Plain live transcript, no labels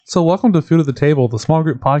So welcome to Food at the Table, the small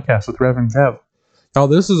group podcast with Reverend Kev. Now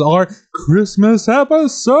this is our Christmas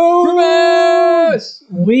episode!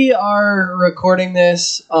 We are recording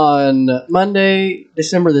this on Monday,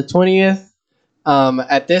 December the 20th.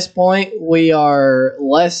 At this point, we are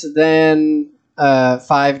less than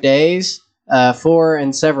 5 days, 4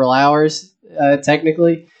 and several hours,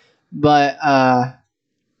 technically. But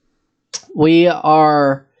we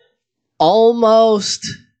are almost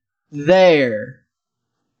there.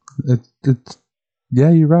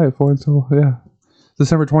 Yeah, you're right.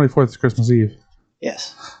 December 24th is Christmas Eve.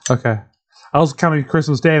 Yes. Okay. I was counting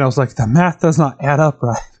Christmas Day and I was like, the math does not add up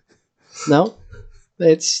right. No,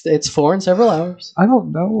 it's 4 and several hours. I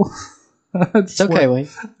don't know. It's okay, Wayne.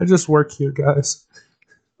 I just work here, guys.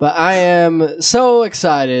 But I am so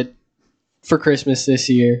excited for Christmas this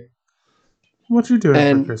year. What you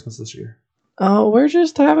doing for Christmas this year? Oh, we're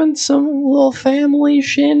just having some little family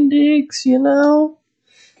shindigs, you know?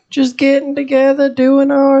 Just getting together,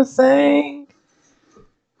 doing our thing.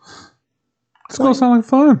 It's going to sound like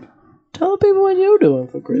fun. Tell people what you're doing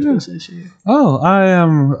for Christmas this year. Oh, I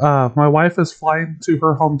am. My wife is flying to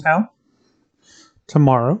her hometown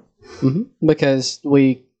tomorrow. Mm-hmm. Because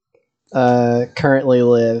we currently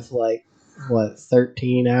live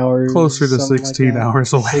 13 hours? Closer to 16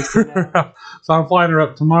 hours away. 16 hours. So I'm flying her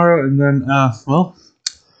up tomorrow, and then,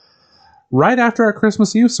 right after our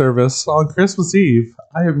Christmas Eve service, on Christmas Eve,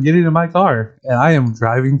 I am getting in my car, and I am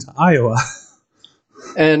driving to Iowa.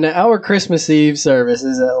 And our Christmas Eve service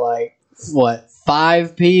is at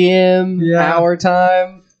 5 p.m. our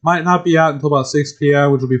time? Might not be out until about 6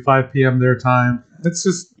 p.m., which will be 5 p.m. their time. It's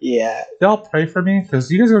just, y'all pray for me,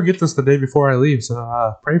 because you guys are going to get this the day before I leave,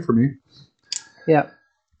 so pray for me. Yeah.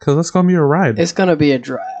 Because it's going to be a ride. It's going to be a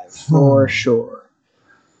drive, for sure.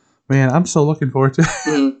 Man, I'm so looking forward to it.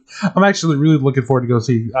 Mm-hmm. I'm actually really looking forward to go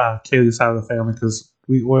see Kaylee's side of the family, because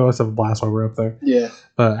we always have a blast while we're up there. Yeah.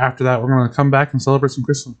 But after that, we're going to come back and celebrate some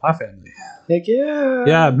Christmas with my family. Heck yeah.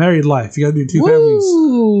 Yeah, married life. You got to do two families.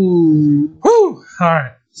 Woo! All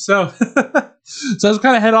right. So, let's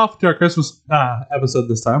kind of head off to our Christmas episode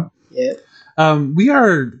this time. Yeah. We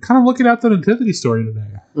are kind of looking at the nativity story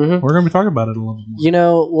today. Mm-hmm. We're going to be talking about it a little bit more. You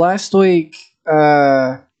know, last week,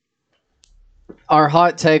 our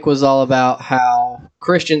hot take was all about how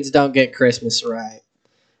Christians don't get Christmas right.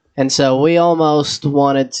 And so we almost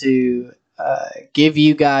wanted to give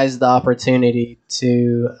you guys the opportunity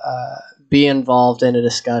to be involved in a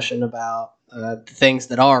discussion about the things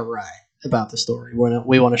that are right about the story.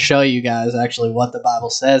 We want to show you guys actually what the Bible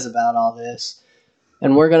says about all this.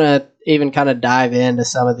 And we're going to even kind of dive into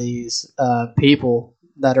some of these people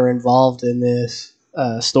that are involved in this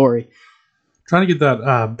story. Trying to get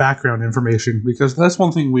that background information, because that's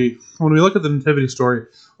one thing when we look at the nativity story,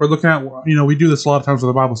 we're looking at, we do this a lot of times with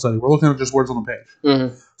the Bible study. We're looking at just words on the page.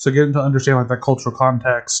 Mm-hmm. So getting to understand that cultural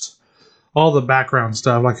context, all the background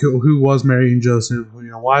stuff, like who was Mary and Joseph,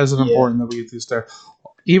 why is it important that we get these there?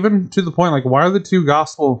 Even to the point, why are the two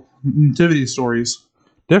gospel nativity stories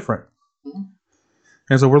different? Mm-hmm.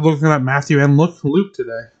 And so we're looking at Matthew and Luke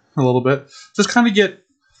today a little bit. Just kind of get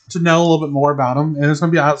to know a little bit more about them, and it's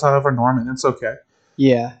going to be outside of our norm, and it's okay.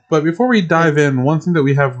 Yeah. But before we dive in, one thing that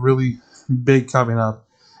we have really big coming up,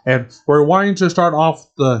 and we're wanting to start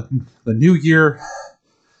off the new year.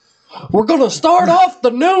 We're going to start off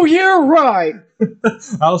the new year right.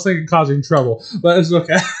 I was thinking causing trouble, but it's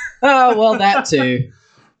okay. Oh, well, that too.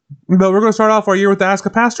 But we're going to start off our year with the Ask a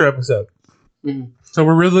Pastor episode. Mm-hmm. So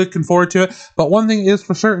we're really looking forward to it. But one thing is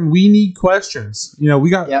for certain, we need questions. We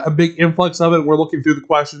got a big influx of it. We're looking through the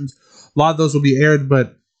questions. A lot of those will be aired,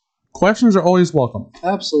 but questions are always welcome.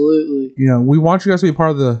 Absolutely. We want you guys to be a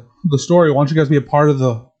part of the story. We want you guys to be a part of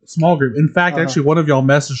the small group. In fact, actually, one of y'all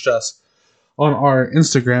messaged us on our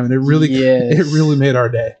Instagram, and it really made our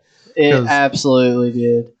day. It absolutely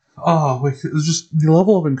did. Oh, it was just the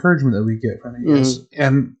level of encouragement that we get from you guys. Mm-hmm.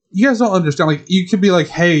 And you guys don't understand. You could be like,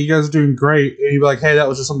 hey, you guys are doing great. And you'd be like, hey, that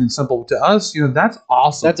was just something simple. To us, that's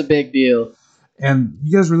awesome. That's a big deal. And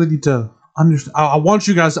you guys really need to understand. I want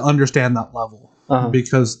you guys to understand that level.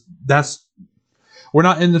 Because we're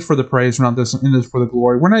not in this for the praise. We're not in this for the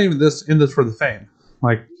glory. We're not even in this for the fame.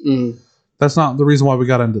 That's not the reason why we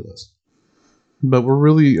got into this. But we're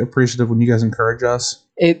really appreciative when you guys encourage us.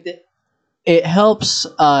 It helps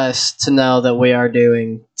us to know that we are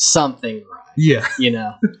doing something right. Yeah.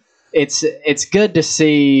 It's good to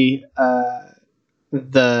see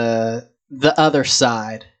the other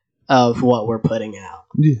side of what we're putting out.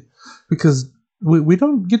 Yeah. Because we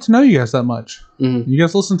don't get to know you guys that much. Mm-hmm. You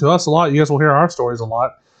guys listen to us a lot. You guys will hear our stories a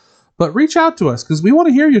lot. But reach out to us, because we want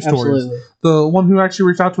to hear your stories. Absolutely. The one who actually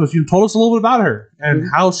reached out to us, you told us a little bit about her and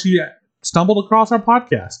how she stumbled across our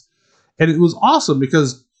podcast, and it was awesome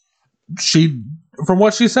because from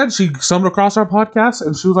what she said, she stumbled across our podcast,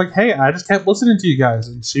 and she was like, "Hey, I just kept listening to you guys,"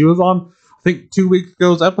 and she was on, I think, 2 weeks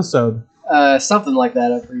ago's episode, something like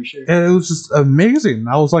that. I'm pretty sure. and it was just amazing.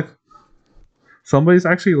 I was like, somebody's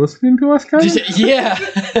actually listening to us, guys. Yeah.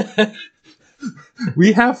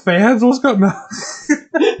 We have fans. What's going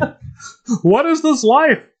on? What is this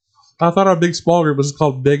life? I thought our big small group was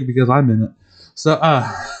called Big because I'm in it. So,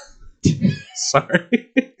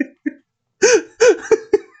 sorry.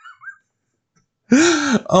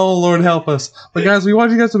 Oh, Lord help us. But guys, we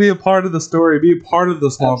want you guys to be a part of the story, be a part of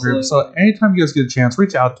the small group. So anytime you guys get a chance,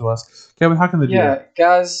 reach out to us. Kevin, how can they do that? Yeah,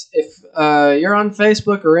 guys, if you're on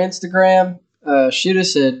Facebook or Instagram, shoot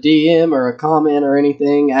us a DM or a comment or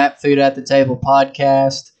anything at Food at the Table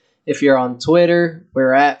Podcast. If you're on Twitter,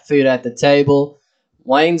 we're at Food at the Table.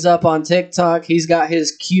 Wayne's up on TikTok. He's got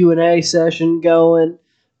his Q&A session going.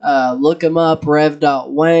 Look him up,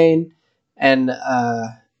 rev.wayne. And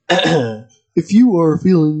if you are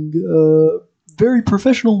feeling very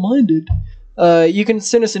professional-minded, you can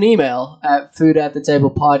send us an email at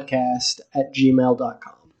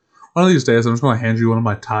foodatthetablepodcast@gmail.com. One of these days, I'm just going to hand you one of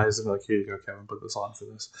my ties and be like, here you go, Kevin, put this on for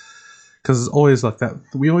this. Because it's always like that.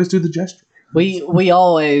 We always do the gesture. We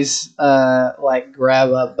always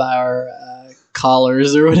grab up by our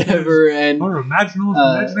collars or whatever and or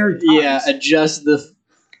imaginary ties. Yeah, adjust the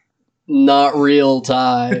not real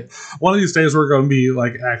tie. One of these days we're going to be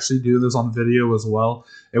actually do this on video as well,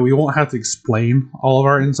 and we won't have to explain all of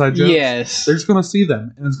our inside jokes. Yes, they're just going to see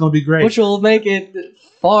them, and it's going to be great, which will make it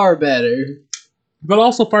far better, but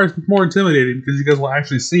also far more intimidating because you guys will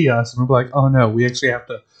actually see us and we'll be like, oh no, we actually have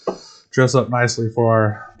to dress up nicely for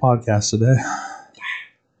our podcast today.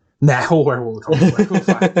 Nah, we'll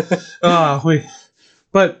fine.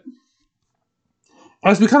 But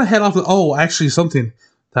as we kind of head off, actually something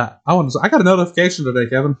that I got a notification today,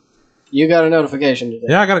 Kevin. You got a notification today?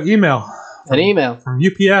 Yeah, I got an email. From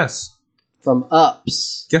UPS. From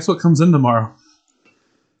UPS. Guess what comes in tomorrow?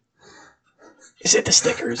 Is it the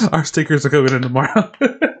stickers? Our stickers are coming in tomorrow.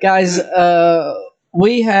 Guys,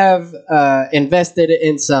 we have invested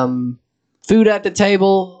in some Food at the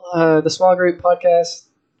Table, the small group podcast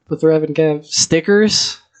with Rev and Kev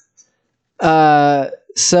stickers.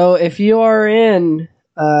 So if you are in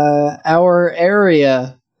our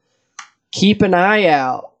area, keep an eye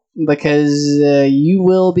out because you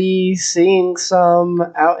will be seeing some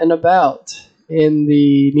out and about in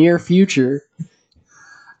the near future.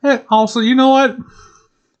 And also, you know what?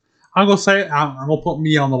 I'm going to say it. I'm going to put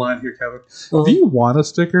me on the line here, Kevin. Uh-huh. If you want a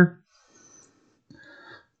sticker,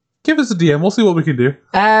 give us a DM. We'll see what we can do.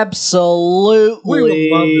 Absolutely. We would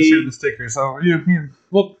love to share the sticker. So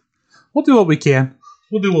we'll do what we can.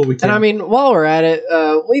 We'll do what we can. And I mean, while we're at it,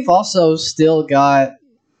 we've also still got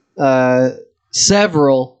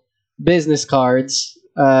several business cards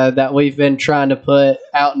that we've been trying to put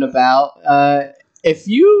out and about. If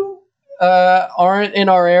you aren't in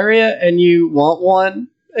our area and you want one,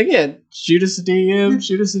 again, shoot us a DM,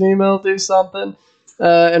 shoot us an email, do something.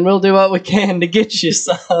 And we'll do what we can to get you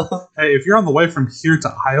some. Hey, if you're on the way from here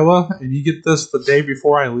to Iowa and you get this the day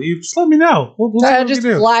before I leave, just let me know. We'll see what just we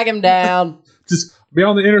can do. flag them down. Just be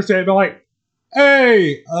on the interstate and be like,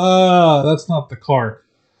 hey, that's not the car.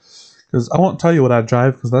 Because I won't tell you what I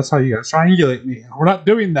drive because that's how you guys triangulate me. We're not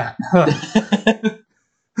doing that.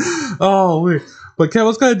 But Kev,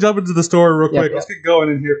 let's go ahead and jump into the story real quick. Let's get going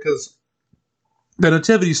in here because the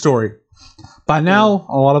nativity story. By now,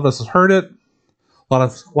 a lot of us have heard it.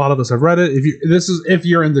 A lot of us have read it. If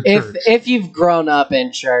you're in the church, if you've grown up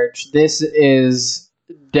in church, this is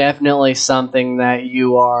definitely something that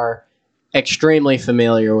you are extremely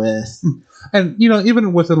familiar with. And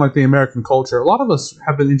even within the American culture, a lot of us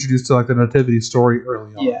have been introduced to the nativity story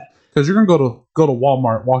early on. Yeah, because you're gonna go to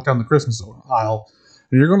Walmart, walk down the Christmas aisle,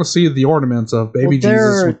 and you're gonna see the ornaments of baby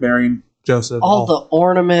Jesus with Mary and Joseph. All the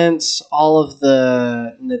ornaments, all of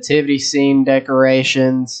the nativity scene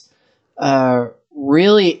decorations.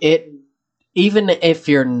 Really, even if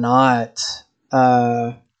you're not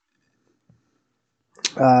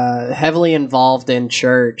heavily involved in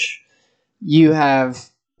church, you have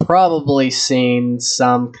probably seen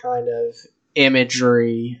some kind of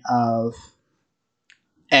imagery of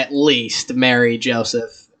at least Mary,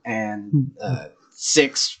 Joseph, and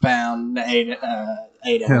 6 pound,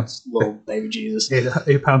 8 ounce little baby Jesus.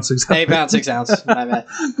 8 pound 6 ounce. 8 pound 6 ounce. My bad.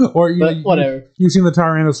 Or whatever. You've seen the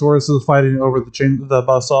Tyrannosaurus fighting over the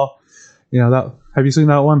buzzsaw. Have you seen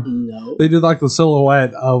that one? No. They did the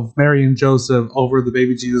silhouette of Mary and Joseph over the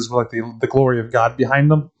baby Jesus with the glory of God behind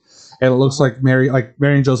them, and it looks like Mary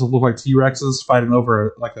and Joseph look like T-Rexes fighting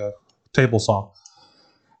over a table saw.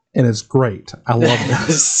 and it's great. I love It's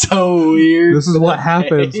this. so weird. This is what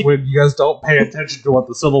happens when you guys don't pay attention to what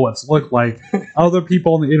the silhouettes look like. Other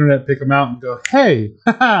people on the internet pick them out and go, "Hey,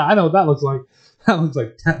 I know what that looks like. That looks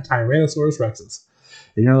like Tyrannosaurus Rexes."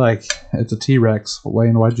 And you're like, "It's a T-Rex.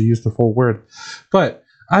 Wayne, why'd you use the full word?" But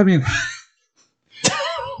I mean,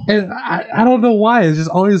 and I don't know why. It's just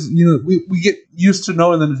always, we get used to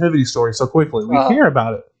knowing the nativity story so quickly. We hear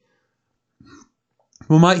about it.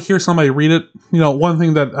 We might hear somebody read it. One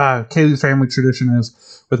thing that Kaylee's family tradition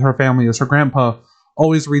is with her family is her grandpa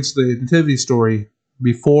always reads the nativity story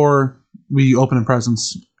before we open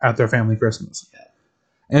presents at their family Christmas. Yeah.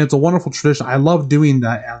 And it's a wonderful tradition. I love doing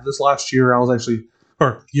that. And this last year,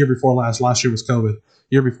 year before last year was COVID.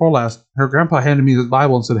 Year before last, her grandpa handed me the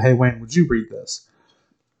Bible and said, "Hey, Wayne, would you read this?"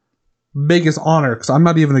 Biggest honor, because I'm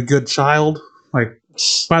not even a good child. Like,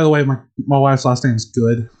 by the way, my wife's last name is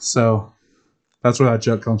Good, so that's where that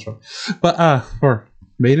joke comes from. But or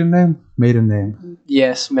maiden name.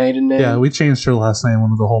 Yes, maiden name. Yeah, we changed her last name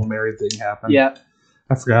when the whole married thing happened. Yeah,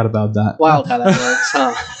 I forgot about that. Wild how that works,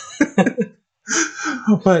 huh?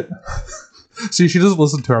 But see, she doesn't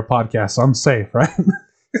listen to our podcast, so I'm safe, right?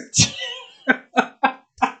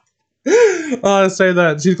 I say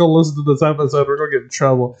that she's gonna listen to this episode. We're gonna get in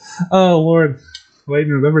trouble. Oh Lord, wait,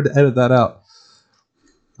 remember to edit that out.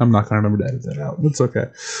 I'm not gonna remember to edit that out. It's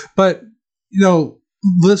okay. But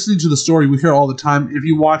listening to the story, we hear all the time. If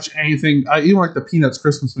you watch anything, even like the Peanuts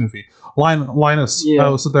Christmas movie, Linus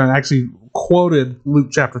will sit there and actually quoted Luke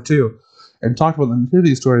chapter 2 and talked about the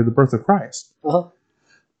nativity story of the birth of Christ. Uh-huh.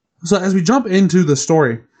 So as we jump into the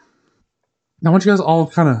story, I want you guys all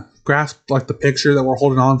kind of grasp like the picture that we're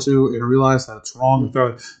holding on to and realize that it's wrong and throw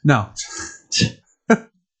it. No.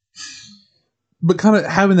 But kind of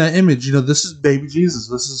having that image, this is baby Jesus.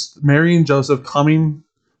 This is Mary and Joseph coming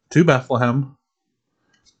to Bethlehem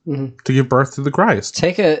to give birth to the Christ.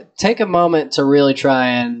 Take a moment to really try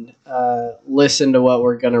and listen to what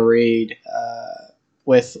we're going to read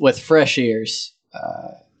with fresh ears,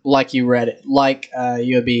 like you read it, like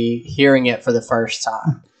you would be hearing it for the first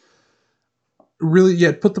time.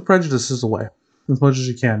 Really, put the prejudices away as much as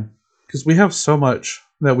you can, because we have so much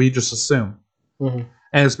that we just assume, and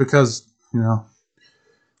it's because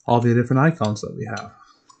all the different icons that we have.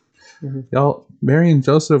 Y'all, Mary and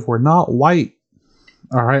Joseph were not white.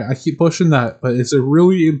 All right, I keep pushing that, but it's a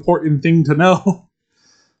really important thing to know.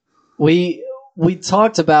 We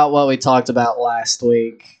talked about what we talked about last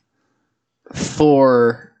week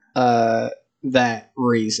for that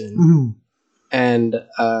reason, and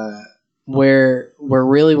we're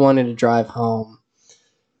really wanting to drive home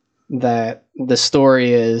that the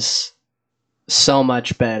story is so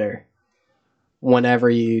much better whenever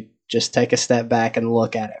you just take a step back and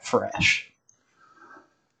look at it fresh.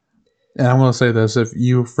 And I'm going to say this. If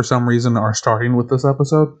you, for some reason, are starting with this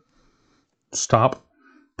episode, stop,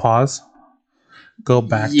 pause, go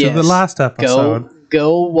back to the last episode.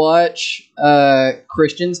 Go watch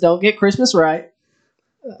Christians Don't Get Christmas Right.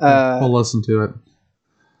 We'll listen to it.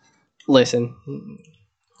 Listen.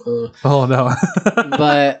 Oh, no.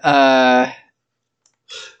 But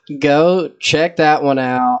go check that one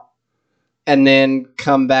out and then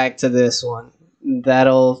come back to this one.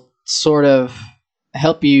 That'll sort of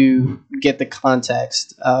help you get the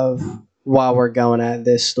context of why we're going at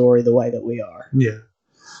this story the way that we are. Yeah.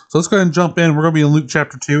 So let's go ahead and jump in. We're going to be in Luke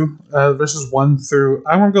chapter 2, verses 1 through...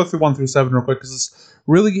 I want to go through 1 through 7 real quick because it's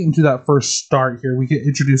really getting to that first start here. We get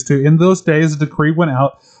introduced to, in those days, a decree went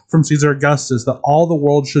out from Caesar Augustus that all the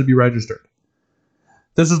world should be registered.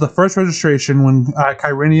 This is the first registration when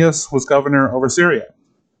Quirinius was governor over Syria.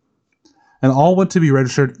 And all went to be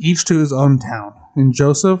registered, each to his own town. And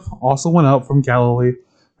Joseph also went out from Galilee,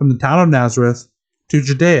 from the town of Nazareth, to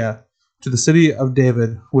Judea, to the city of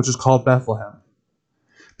David, which is called Bethlehem,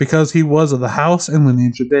 because he was of the house and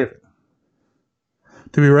lineage of David,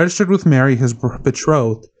 to be registered with Mary, his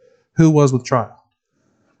betrothed, who was with child.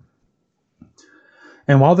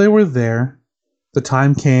 And while they were there, the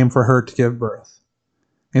time came for her to give birth.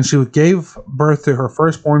 And she gave birth to her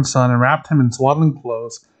firstborn son, and wrapped him in swaddling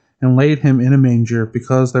clothes, and laid him in a manger,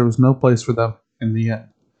 because there was no place for them in the inn.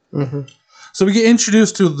 Mm-hmm. So we get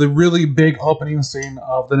introduced to the really big opening scene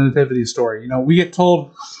of the nativity story. We get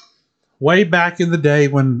told way back in the day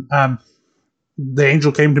when the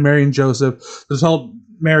angel came to Mary and Joseph, they told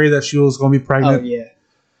Mary that she was going to be pregnant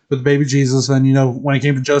with baby Jesus. And, when he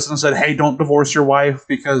came to Joseph and said, hey, don't divorce your wife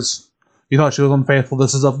because you thought she was unfaithful.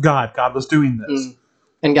 This is of God. God was doing this.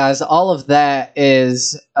 And guys, all of that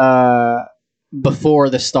is before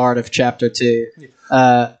the start of chapter 2.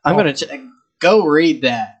 I'm going to go read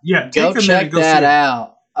that. Yeah, go check that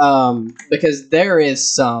out, because there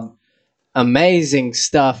is some amazing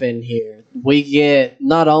stuff in here. We get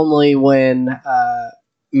not only when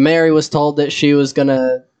Mary was told that she was going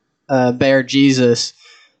to bear Jesus,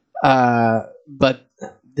 but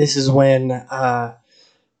this is when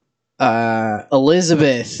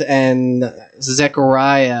Elizabeth and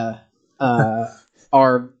Zechariah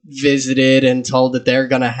are visited and told that they're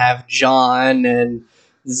going to have John, and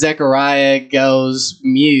Zechariah goes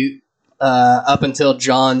mute up until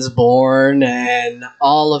John's born, and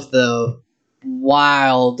all of the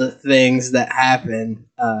wild things that happen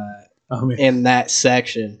in that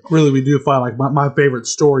section. Really, we do find like my favorite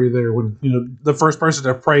story there when the first person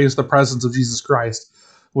to praise the presence of Jesus Christ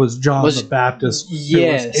was John the Baptist,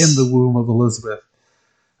 yes, who was in the womb of Elizabeth.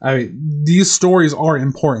 I mean, these stories are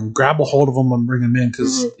important. Grab a hold of them and bring them in,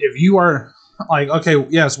 because if you are like, okay,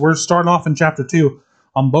 yes, we're starting off in chapter 2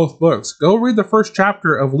 on both books. Go read the first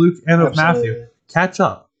chapter of Luke and of Matthew. Catch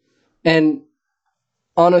up. And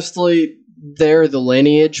honestly, they're the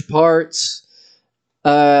lineage parts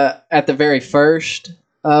at the very first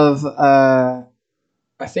of, I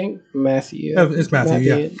think, Matthew. It's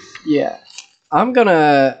Matthew, yeah. I'm going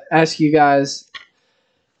to ask you guys,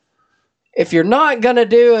 if you're not going to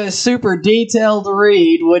do a super detailed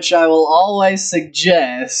read, which I will always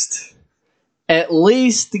suggest, at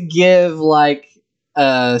least give like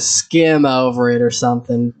a skim over it or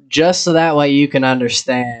something, just so that way you can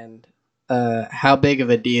understand how big of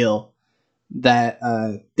a deal that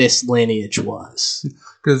this lineage was.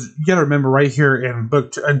 Because you got to remember, right here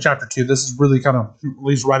in chapter 2, this is really kind of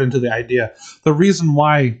leads right into the idea. The reason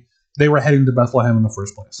why they were heading to Bethlehem in the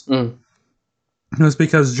first place. It was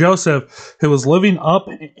because Joseph, who was living up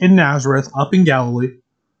in Nazareth, up in Galilee,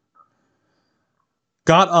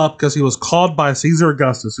 got up because he was called by Caesar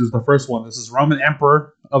Augustus, who's the first one. This is Roman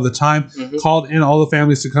emperor of the time, called in all the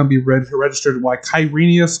families to come be registered while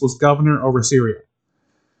Quirinius was governor over Syria.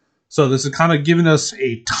 So this is kind of giving us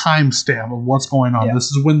a timestamp of what's going on. Yeah. This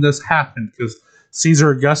is when this happened, because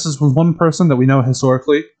Caesar Augustus was one person that we know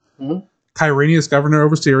historically. Quirinius, governor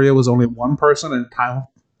over Syria, was only one person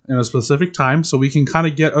in a specific time, so we can kind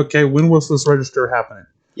of get, okay, when was this register happening?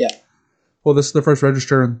 Yeah. Well, this is the first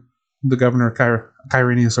register, the governor of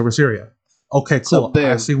Quirinius over Syria. Okay, cool. So boom,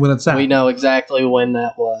 I see when it's at. We know exactly when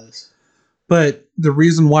that was. But the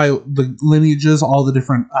reason why the lineages, all the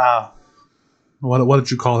different, what did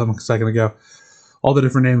you call them a second ago? All the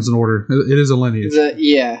different names in order. It is a lineage.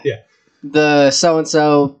 Yeah. The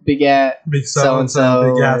so-and-so begat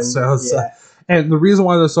so-and-so begat so-and-so. Yeah. And the reason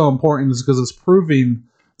why they're so important is because it's proving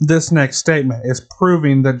this next statement. It's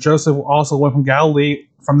proving that Joseph also went from Galilee,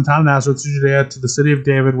 from the town of Nazareth to Judea, to the city of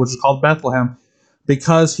David, which is called Bethlehem,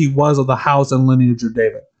 because he was of the house and lineage of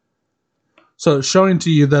David. So it's showing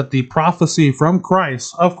to you that the prophecy from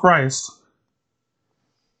Christ,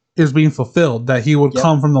 is being fulfilled, that he would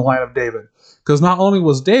come from the line of David. Because not only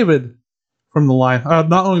was Joseph from the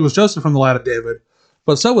line of David,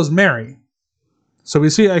 but so was Mary. So we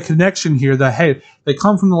see a connection here that, hey, they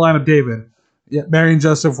come from the line of David, yet Mary and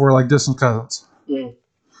Joseph were like distant cousins. That's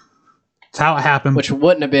how it happened. Which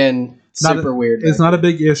wouldn't have been super weird. It's not a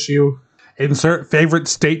big issue. Insert favorite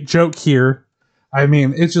state joke here. I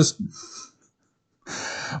mean, it's just...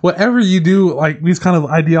 Whatever you do, like these kind of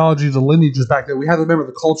ideologies and lineages back there, we have to remember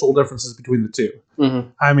the cultural differences between the two.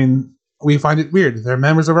 I mean, we find it weird. They're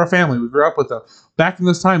members of our family. We grew up with them. Back in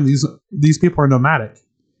this time, these people are nomadic.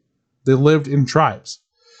 They lived in tribes.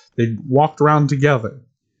 They walked around together.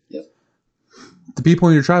 The people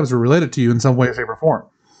in your tribes were related to you in some way, shape, or form.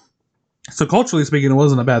 So culturally speaking, it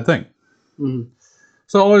wasn't a bad thing.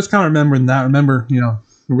 So always kind of remembering that. Remember,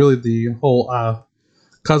 really the whole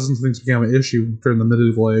cousins things became an issue during the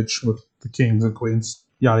medieval age with the kings and queens,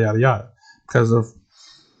 yada, yada, yada, because of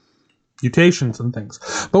mutations and things.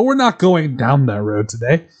 But we're not going down that road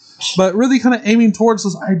today. But really kind of aiming towards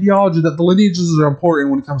this ideology that the lineages are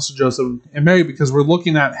important when it comes to Joseph and Mary, because we're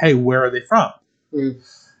looking at, hey, where are they from?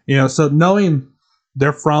 So knowing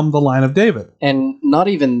they're from the line of David. And not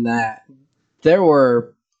even that. There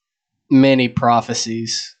were many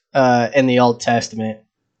prophecies in the Old Testament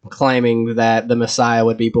claiming that the Messiah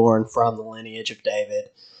would be born from the lineage of David.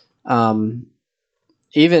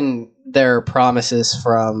 Even there are promises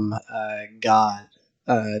from God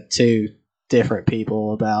to different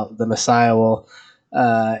people about the Messiah will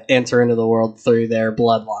enter into the world through their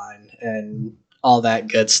bloodline and all that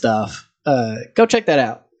good stuff. Go check that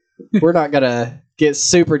out. We're not going to get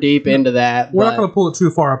super deep into that. We're not going to pull it too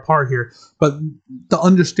far apart here, but to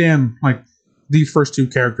understand like these first two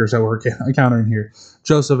characters that we're encountering here,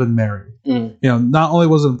 Joseph and Mary. Not only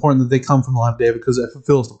was it important that they come from the line of David because it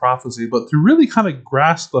fulfills the prophecy, but to really kind of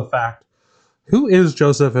grasp the fact Who is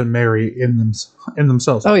Joseph and Mary in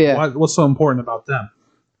themselves? Oh, yeah. What's so important about them?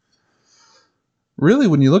 Really,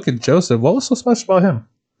 when you look at Joseph, what was so special about him?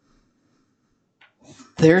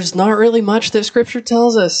 There's not really much that Scripture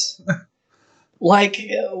tells us. Like,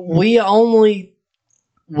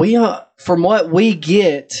 from what we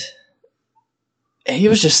get, he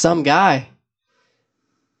was just some guy.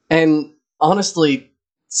 And honestly,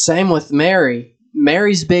 same with Mary.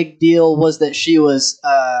 Mary's big deal was that she was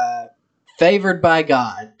favored by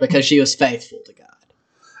God because she was faithful to God.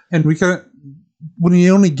 And when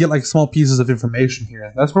you only get like small pieces of information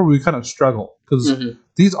here, that's where we kind of struggle, because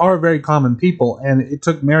these are very common people, and it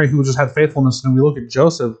took Mary, who just had faithfulness, and we look at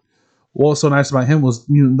Joseph. What was so nice about him was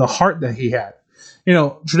the heart that he had.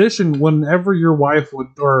 Tradition, whenever your wife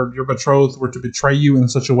or your betrothed were to betray you in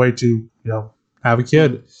such a way to have a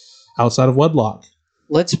kid outside of wedlock.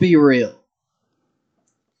 Let's be real.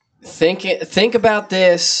 Think about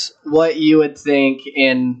this, what you would think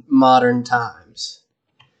in modern times.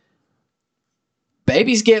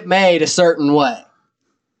 Babies get made a certain way.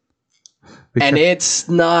 And it's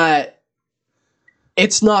not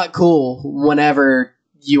cool whenever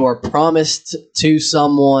you are promised to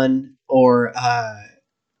someone, or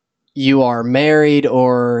you are married,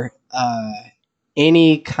 or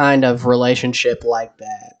any kind of relationship like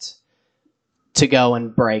that, to go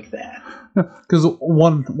and break that. Because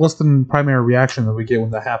what's the primary reaction that we get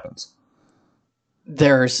when that happens?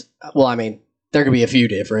 There could be a few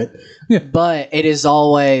different. Yeah. But it is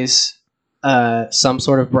always some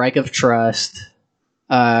sort of break of trust,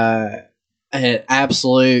 an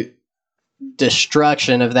absolute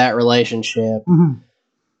destruction of that relationship,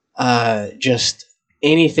 just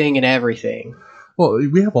anything and everything. Well,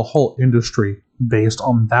 we have a whole industry based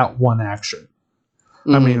on that one action.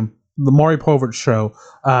 I mean, the Maury Povich show,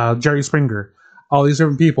 Jerry Springer, all these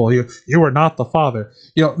different people. You are not the father.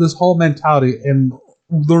 This whole mentality, and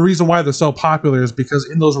the reason why they're so popular is because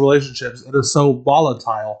in those relationships, it is so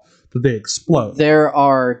volatile that they explode. There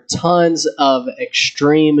are tons of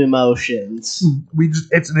extreme emotions.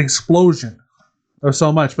 It's an explosion of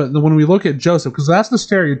so much. But when we look at Joseph, because that's the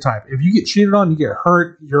stereotype. If you get cheated on, you get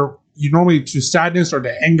hurt. You normally to sadness or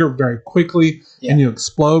to anger very quickly, and you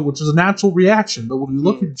explode, which is a natural reaction. But when we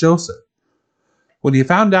look at Joseph, when he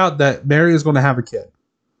found out that Mary is going to have a kid,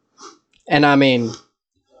 and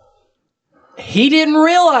he didn't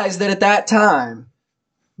realize that at that time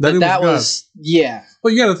that was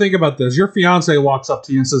Well, you got to think about this. Your fiance walks up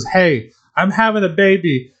to you and says, "Hey, I'm having a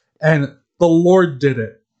baby, and the Lord did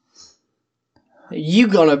it." You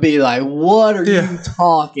gonna be like, "What are you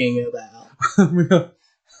talking about?"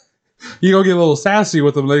 You gonna get a little sassy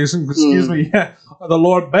with him, ladies. Excuse me, the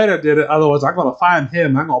Lord better did it. Otherwise, I'm gonna find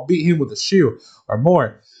him. I'm gonna beat him with a shoe or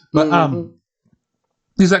more. But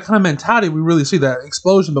there's that kind of mentality. We really see that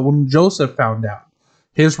explosion. But when Joseph found out,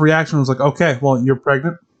 his reaction was like, "Okay, well, you're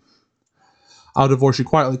pregnant. I'll divorce you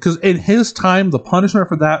quietly." Because in his time, the punishment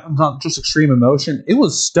for that was not just extreme emotion; it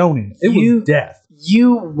was stoning. It was death.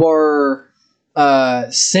 You were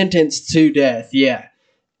sentenced to death,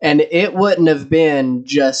 and it wouldn't have been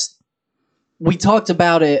just. We talked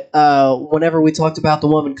about it whenever we talked about the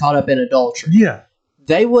woman caught up in adultery. Yeah.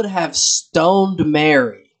 They would have stoned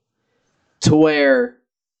Mary to where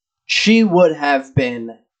she would have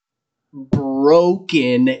been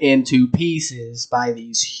broken into pieces by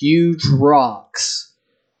these huge rocks.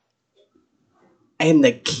 And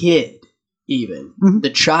the kid, even,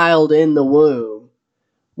 the child in the womb,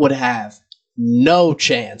 would have no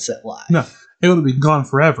chance at life. No, it would have been gone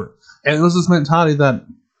forever. And it was this mentality that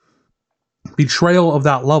betrayal of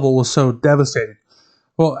that level was so devastating.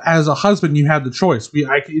 Well, as a husband, you had the choice.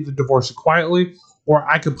 I could either divorce you quietly, or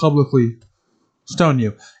I could publicly stone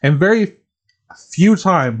you. And very few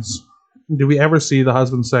times do we ever see the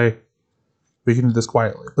husband say, "We can do this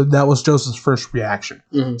quietly." But that was Joseph's first reaction.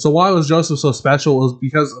 So why was Joseph so special? It was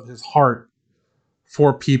because of his heart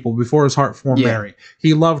for people, before his heart for Mary.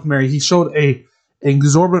 He loved Mary. He showed an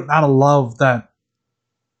exorbitant amount of love that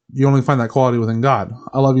you only find that quality within God.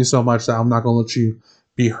 I love you so much that I'm not going to let you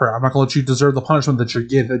be hurt. I'm not going to let you deserve the punishment that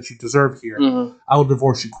you deserve here. I will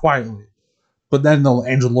divorce you quietly. But then the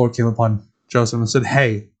angel of the Lord came upon Joseph and said,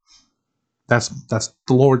 "Hey, that's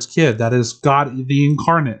the Lord's kid. That is God, the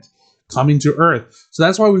incarnate, coming to earth." So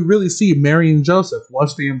that's why we really see Mary and Joseph.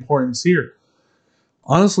 What's the importance here?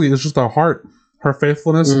 Honestly, it's just our heart, her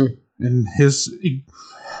faithfulness, and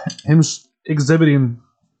him exhibiting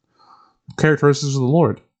characteristics of the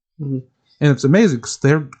Lord. And it's amazing because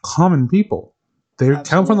they're common people. They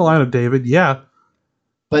come from the line of David,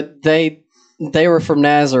 but they were from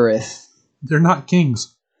Nazareth. They're not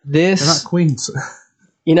kings. They're not queens.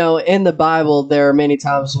 In the Bible, there are many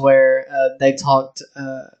times where they talked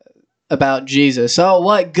about Jesus. Oh,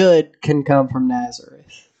 what good can come from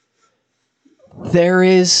Nazareth? There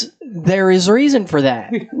is reason for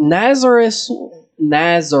that. Nazareth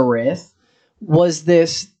was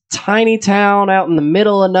this tiny town out in the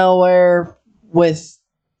middle of nowhere with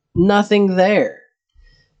nothing there.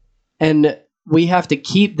 And we have to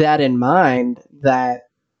keep that in mind, that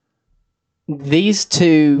these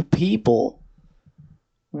two people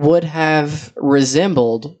would have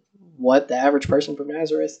resembled what the average person from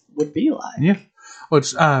Nazareth would be like. Yeah.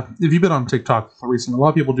 Which, if you've been on TikTok recently, a lot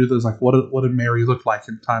of people do this, like, what did Mary look like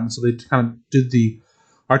in time? So they kind of did the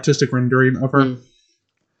artistic rendering of her. Mm.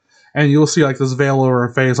 And you'll see, like, this veil over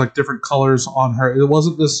her face, like, different colors on her. It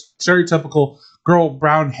wasn't this stereotypical girl,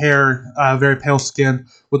 brown hair, very pale skin,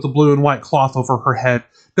 with the blue and white cloth over her head.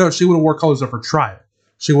 No, she would have wore colors of her tribe.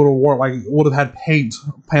 She would have had paint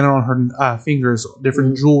painted on her fingers,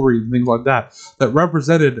 different jewelry, and things like that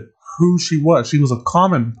represented who she was. She was a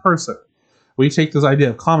common person. We take this idea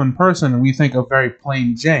of common person and we think of very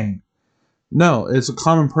plain Jane. No, it's a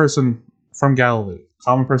common person from Galilee,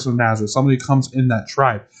 common person of Nazareth, somebody who comes in that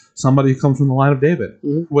tribe, somebody who comes from the line of David,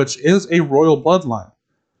 which is a royal bloodline.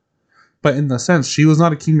 But in the sense, she was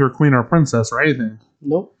not a king or a queen or a princess or anything.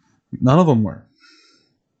 Nope. None of them were.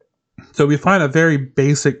 So we find a very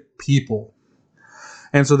basic people.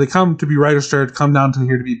 And so they come to be registered, come down to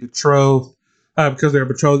here to be betrothed, because they're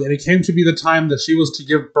betrothed. And it came to be the time that she was to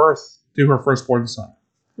give birth to her firstborn son.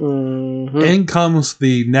 Mm-hmm. In comes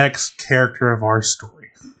the next character of our story.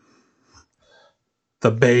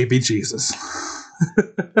 The baby Jesus.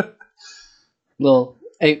 Little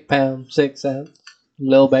 8 pound, 6 ounce,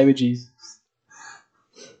 little baby Jesus.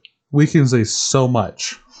 We can say so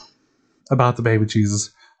much about the baby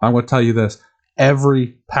Jesus. I'm going to tell you this.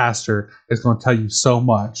 Every pastor is going to tell you so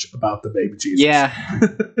much about the baby Jesus. Yeah.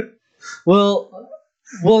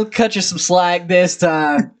 We'll cut you some slack this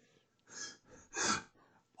time.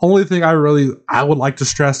 Only thing I would like to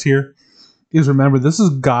stress here is, remember, this is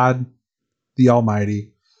God the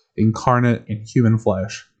Almighty incarnate in human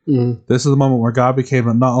flesh. Mm. This is the moment where God became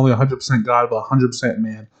not only 100% God, but 100%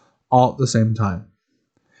 man, all at the same time.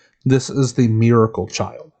 This is the miracle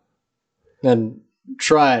child. And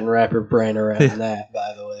try and wrap your brain around that,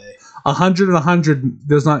 by the way. 100 and 100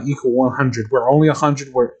 does not equal 100. We're only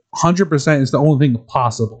 100, where 100% is the only thing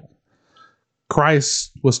possible.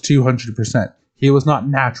 Christ was 200%. He was not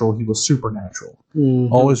natural, he was supernatural.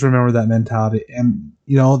 Mm-hmm. Always remember that mentality. And,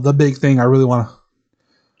 the big thing I really want to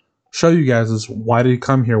show you guys is, why did he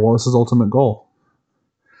come here? What was his ultimate goal?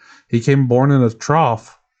 He came born in a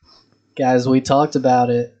trough. Guys, we talked about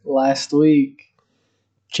it last week.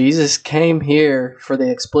 Jesus came here for the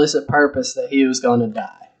explicit purpose that he was going to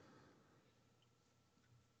die.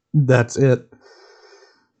 That's it.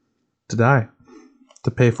 To die.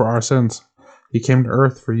 To pay for our sins. He came to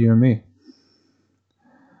earth for you and me.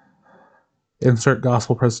 Insert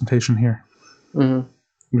gospel presentation here. Mm-hmm.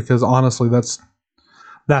 Because honestly, that's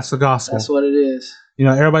the gospel. That's what it is.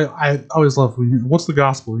 Everybody, I always love, what's the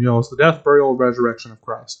gospel? It's the death, burial, and resurrection of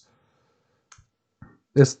Christ.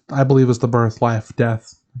 I believe it's the birth, life,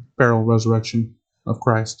 death, burial, resurrection of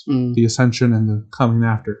Christ. The ascension and the coming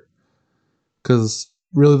after. Because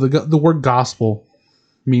really the word gospel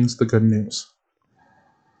means the good news.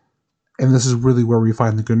 And this is really where we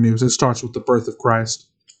find the good news. It starts with the birth of Christ.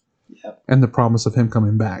 Yep. And the promise of him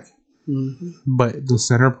coming back. Mm-hmm. But the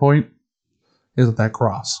center point is at that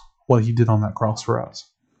cross. What he did on that cross for us.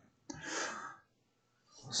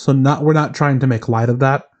 So we're not trying to make light of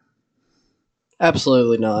that.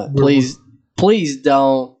 Absolutely not. Please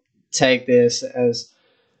don't take this as,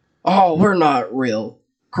 we're not real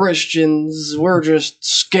Christians. We're just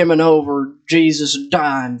skimming over Jesus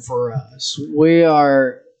dying for us. We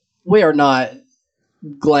are not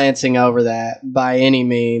glancing over that by any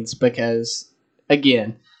means, because,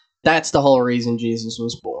 again, that's the whole reason Jesus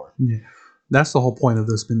was born. Yeah, that's the whole point of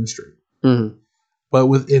this ministry. Mm-hmm. But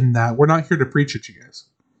within that, we're not here to preach at you guys.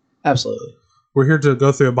 Absolutely. We're here to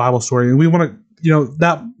go through a Bible story, and we want to,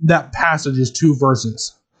 that passage is 2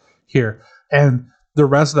 verses here, and the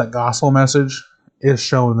rest of that gospel message is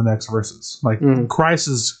shown in the next verses. Like, Christ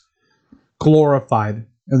is glorified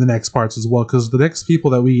in the next parts as well, because the next people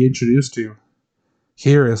that we introduce to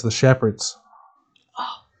here is the shepherds.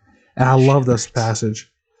 And I love this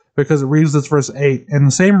passage because it reads this verse 8. In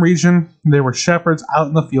the same region, there were shepherds out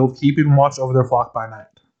in the field keeping watch over their flock by night.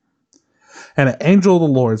 And an angel of the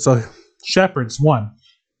Lord. So shepherds, 1.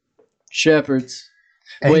 Shepherds.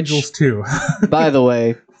 Angels, 2. By the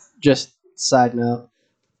way, just side note,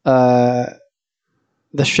 the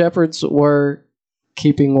shepherds were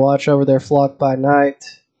keeping watch over their flock by night,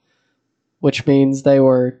 which means they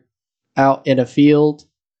were out in a field,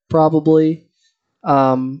 probably.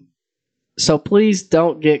 So please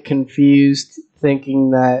don't get confused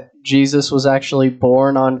thinking that Jesus was actually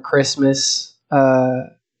born on Christmas,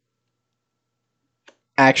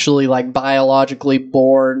 actually like biologically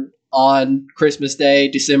born on Christmas Day,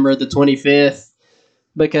 December the 25th,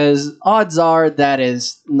 because odds are that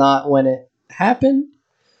is not when it happened.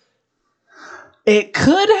 It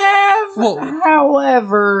could have,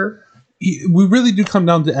 however, we really do come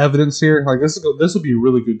down to evidence here. Like this will be a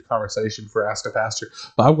really good conversation for Ask a Pastor.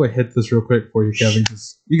 But I'm going to hit this real quick for you, Kevin,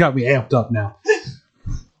 because you got me amped up now.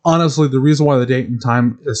 Honestly, the reason why the date and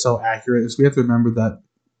time is so accurate is we have to remember that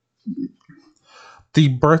the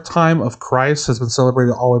birth time of Christ has been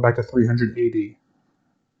celebrated all the way back to 300 AD. You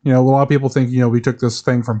know, a lot of people think, you know, we took this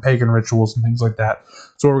thing from pagan rituals and things like that.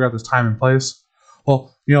 So we got this time and place.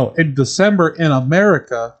 Well, you know, in December in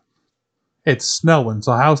America, it's snowing.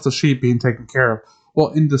 So how's the sheep being taken care of? Well,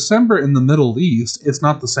 in December in the Middle East, it's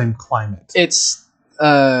not the same climate. It's,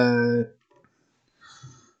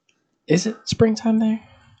 is it springtime there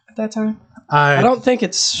at that time? I don't think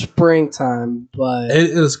it's springtime, but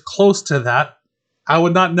it is close to that. I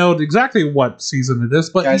would not know exactly what season it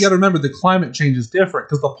is, but you got to remember the climate change is different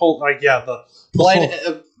because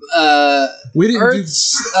we didn't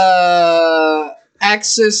Earth's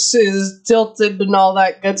axis is tilted and all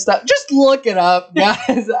that good stuff. Just look it up,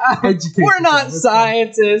 guys. We're not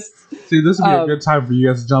scientists. See, this would be a good time for you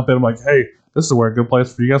guys to jump in. I'm like, hey, this is a good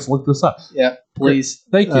place for you guys to look this up. Yeah, please.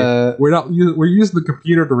 Thank you. We're using the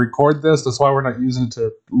computer to record this. That's why we're not using it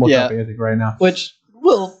to look up anything right now. Which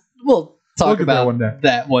we'll talk about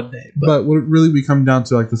that one day. But what really we come down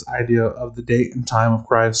to, like, this idea of the date and time of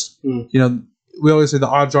Christ. You know, we always say the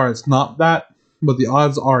odds are it's not that, but the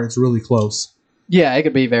odds are it's really close. Yeah, it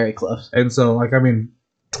could be very close. And so, like, I mean,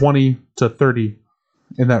 20 to 30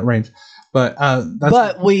 in that range. But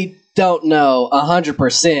we don't know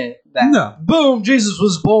 100% that, boom, Jesus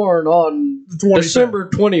was born on December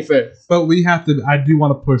 25th. But I do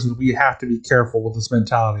want to push this. We have to be careful with this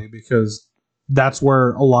mentality because that's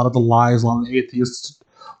where a lot of the lies, a lot of the atheists,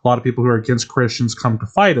 a lot of people who are against Christians come to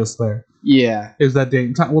fight us there. Yeah. Is that date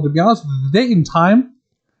and time? Well, to be honest with you, the date and time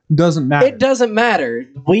doesn't matter. It doesn't matter.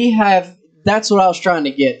 That's what I was trying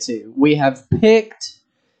to get to. We have picked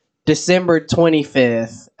December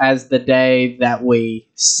 25th as the day that we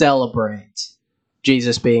celebrate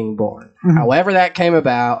Jesus being born. Mm-hmm. However that came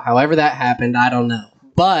about, however that happened, I don't know.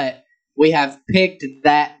 But we have picked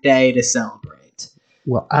that day to celebrate.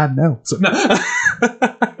 Well, I know. So, no.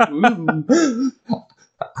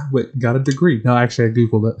 Wait, got a degree. No, actually, I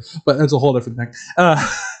Googled it. But that's a whole different thing.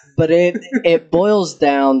 But it boils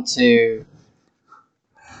down to...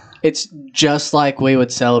 It's just like we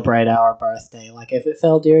would celebrate our birthday. Like if it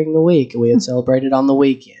fell during the week, we would celebrate it on the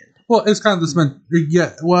weekend. Well, it's kind of this meant.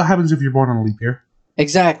 Yeah. What happens if you're born on a leap year?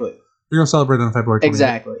 Exactly. You're gonna celebrate on February 28th.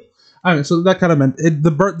 Exactly. I mean, so that kind of meant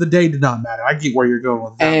the day did not matter. I get where you're going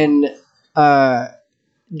with that. And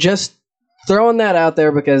just throwing that out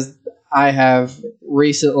there because I have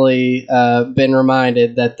recently been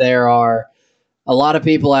reminded that there are a lot of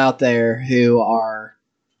people out there who are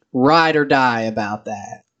ride or die about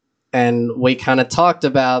that. And we kind of talked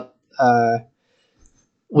about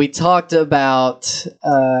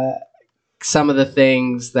some of the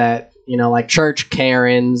things that, you know, like church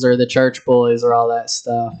Karens or the church bullies or all that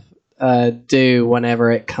stuff do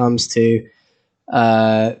whenever it comes to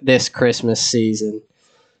this Christmas season.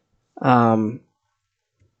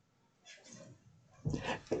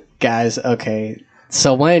 Guys, okay.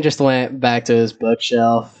 So Wayne just went back to his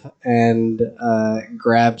bookshelf and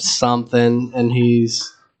grabbed something, and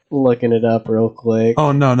he's looking it up real quick.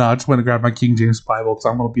 Oh, no. I just went to grab my King James Bible because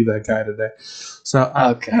I'm going to be that guy today. So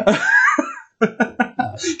okay.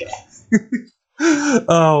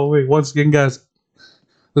 Oh, wait. Once again, guys,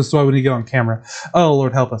 this is why we need to get on camera. Oh,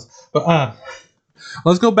 Lord, help us. But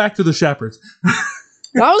let's go back to the shepherds.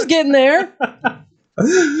 I was getting there.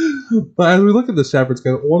 But as we look at the shepherds,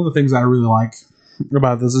 one of the things I really like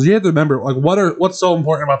about this is you have to remember, like, what's so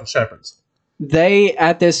important about the shepherds? They,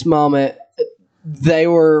 at this moment, they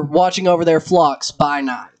were watching over their flocks by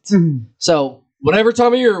night. Mm-hmm. So whatever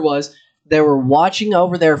time of year it was, they were watching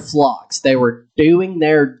over their flocks. They were doing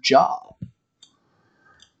their job,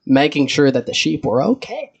 making sure that the sheep were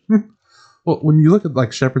okay. Well, when you look at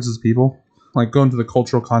like shepherds as people, like go into the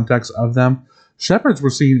cultural context of them, shepherds were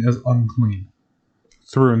seen as unclean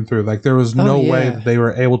through and through. Like there was no way that they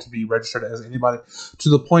were able to be registered as anybody, to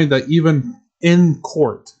the point that even in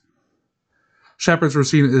court, shepherds were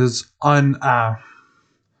seen as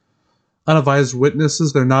unadvised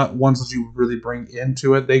witnesses. They're not ones that you really bring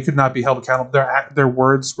into it. They could not be held accountable. Their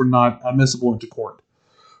words were not admissible into court.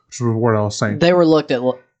 which is what I was saying. They were looked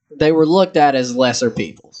at as lesser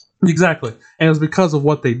peoples. Exactly. And it was because of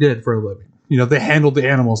what they did for a living. They handled the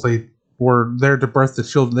animals. They were there to birth the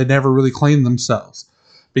children. They never really claimed themselves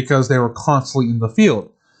because they were constantly in the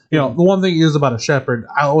field. The one thing is about a shepherd,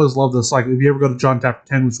 I always love this. Like, if you ever go to John chapter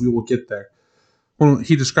 10, which we will get there, when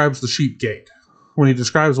he describes the sheep gate, when he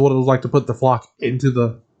describes what it was like to put the flock into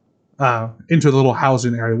the little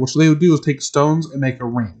housing area, which they would do is take stones and make a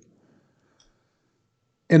ring.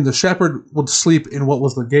 And the shepherd would sleep in what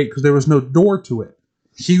was the gate because there was no door to it.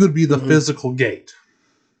 He would be the physical gate.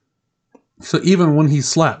 So even when he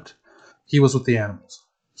slept, he was with the animals.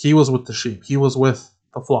 He was with the sheep. He was with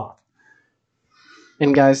the flock.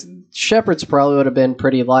 And guys, shepherds probably would have been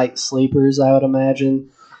pretty light sleepers, I would imagine.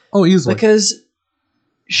 Oh, easily. Because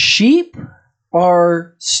sheep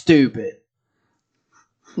are stupid.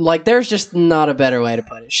 Like, there's just not a better way to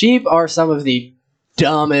put it. Sheep are some of the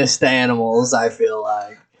dumbest animals, I feel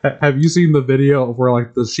like. Have you seen the video of where,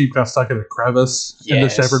 like, the sheep got stuck in a crevice and the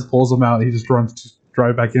shepherd pulls them out and he just runs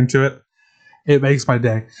right back into it? It makes my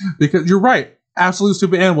day. Because you're right. Absolute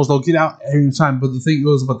stupid animals. They'll get out any time. But the thing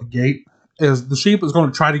is about the gate is the sheep is going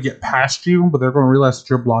to try to get past you, but they're going to realize that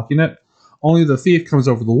you're blocking it. Only the thief comes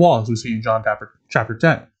over the wall, as we see in John chapter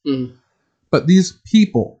 10. Mm. But these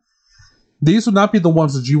people, these would not be the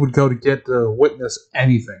ones that you would go to get to witness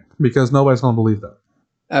anything, because nobody's going to believe them.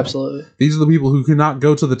 Absolutely. These are the people who cannot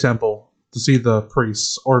go to the temple to see the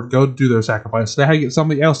priests or go do their sacrifice. They had to get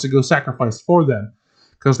somebody else to go sacrifice for them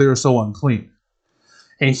because they were so unclean.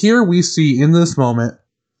 And here we see in this moment,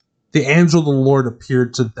 the angel of the Lord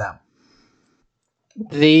appeared to them.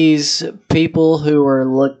 These people who were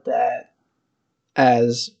looked at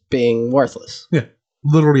as being worthless. Yeah,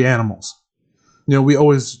 literally animals. We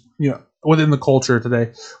always, within the culture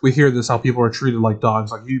today, we hear this, how people are treated like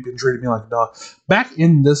dogs. Like, you've been treating me like a dog. Back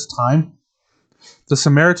in this time, the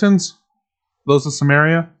Samaritans, those of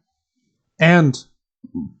Samaria, and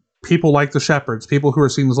people like the shepherds, people who are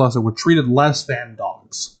seen as lesser, were treated less than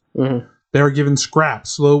dogs. Mm-hmm. They were given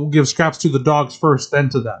scraps. So they'll give scraps to the dogs first, then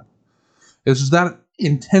to them. It's just that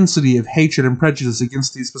intensity of hatred and prejudice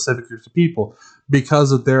against these specific groups of people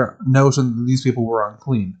because of their notion that these people were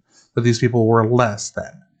unclean, that these people were less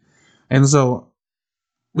than. And so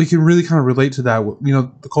we can really kind of relate to that,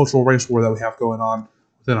 the cultural race war that we have going on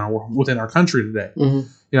within our country today.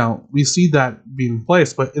 Mm-hmm. We see that being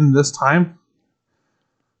placed, but in this time,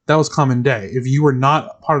 that was common day. If you were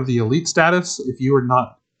not part of the elite status, if you were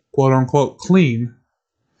not quote unquote clean,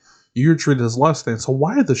 you're treated as less than. So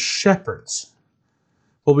why are the shepherds?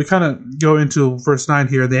 Well, we kind of go into verse 9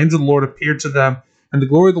 here. The angel of the Lord appeared to them, and the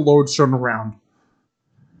glory of the Lord shone around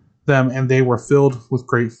them, and they were filled with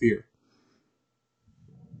great fear.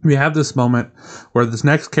 We have this moment where this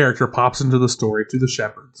next character pops into the story to the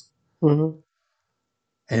shepherds. Mm-hmm.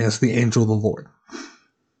 And it's the angel of the Lord.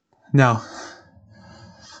 Now,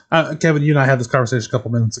 Kevin, you and I had this conversation a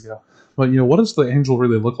couple minutes ago. But, what does the angel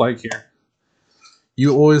really look like here?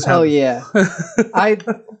 You always have... Oh, yeah.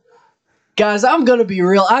 Guys, I'm going to be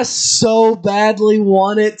real. I so badly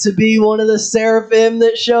want it to be one of the seraphim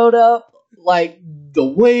that showed up. Like, the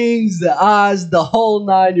wings, the eyes, the whole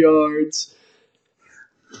 9 yards.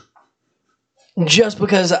 Just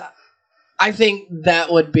because I think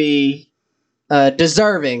that would be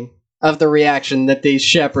deserving of the reaction that these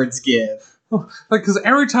shepherds give. Because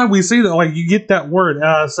every time we see that, you get that word.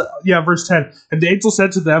 Verse 10. And the angel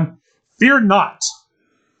said to them, "Fear not."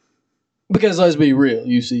 Because let's be real,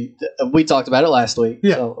 you see, we talked about it last week,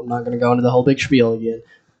 so I'm not going to go into the whole big spiel again.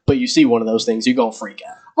 But you see one of those things, you're going to freak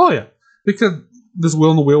out. Oh, yeah. Because this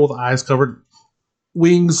wheel in the wheel with eyes covered,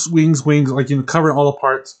 wings, covering all the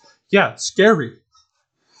parts. Yeah, scary.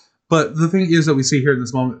 But the thing is that we see here in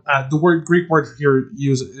this moment, the Greek word here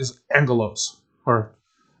used is angelos. Or,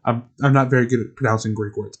 I'm not very good at pronouncing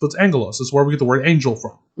Greek words, but it's angelos. It's where we get the word angel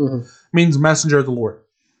from. Mm-hmm. It means messenger of the Lord.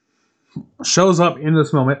 Shows up in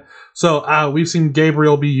this moment. So we've seen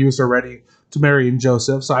Gabriel be used already to Mary and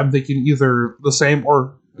Joseph. So I'm thinking either the same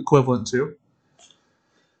or equivalent to.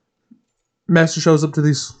 Master shows up to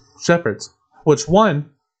these shepherds. Which one?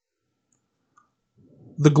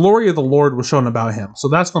 The glory of the Lord was shown about him. So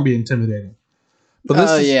that's going to be intimidating.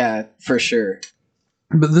 But yeah, for sure.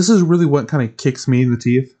 But this is really what kind of kicks me in the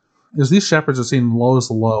teeth. Is these shepherds are seen low as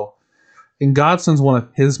the low. And God sends one of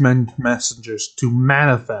his messengers to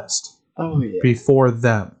manifest before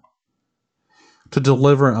them, to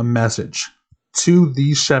deliver a message to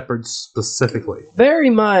these shepherds specifically.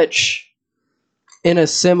 Very much in a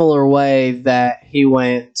similar way that he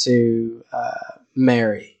went to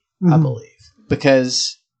Mary, I believe.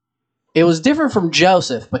 Because it was different from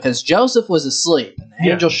Joseph, because Joseph was asleep, and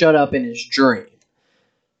the angel showed up in his dream.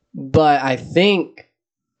 But I think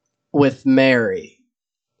with Mary,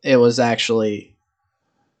 it was actually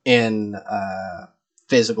in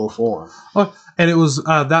physical form. Oh, and it was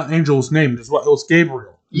that angel was named as well. It was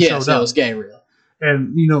Gabriel. Yes, it was Gabriel.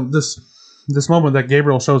 And this moment that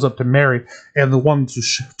Gabriel shows up to Mary and the one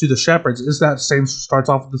to the shepherds is that same starts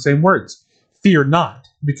off with the same words: "Fear not,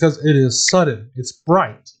 because it is sudden, it's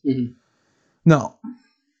bright." Mm-hmm. Now,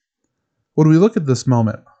 when we look at this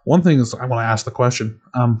moment, one thing is I want to ask the question: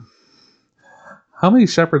 how many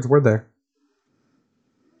shepherds were there?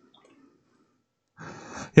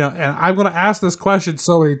 Yeah, and I'm going to ask this question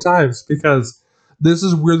so many times because this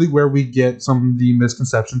is really where we get some of the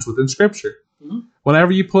misconceptions within Scripture. Mm-hmm.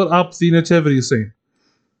 Whenever you put up the nativity scene,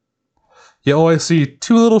 you always see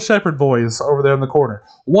two little shepherd boys over there in the corner.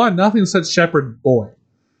 One, nothing says shepherd boy.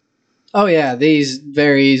 Oh yeah, these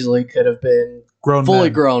very easily could have been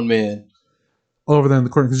fully grown men over there in the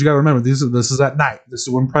corner. Because you got to remember, this is at night. This is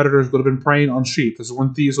when predators would have been preying on sheep. This is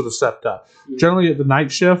when thieves would have stepped up. Mm-hmm. Generally, at the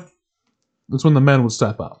night shift, that's when the men would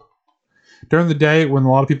step up. During the day, when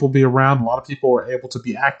a lot of people would be around, a lot of people were able to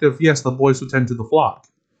be active, yes, the boys would tend to the flock.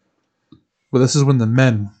 But this is when the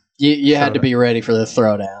men... You had to be ready for the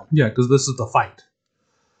throwdown. Yeah, because this is the fight.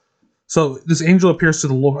 So this angel appears to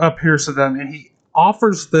them, and he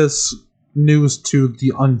offers this news to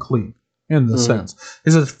the unclean, in this sense.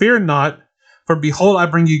 He says, "Fear not, for behold, I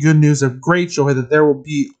bring you good news of great joy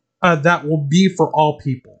that will be for all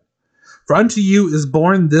people. For unto you is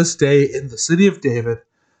born this day in the city of David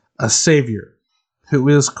a Savior, who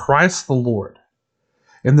is Christ the Lord.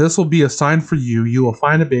 And this will be a sign for you. You will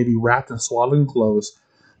find a baby wrapped in swaddling clothes,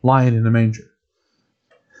 lying in a manger."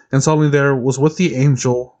 And suddenly there was with the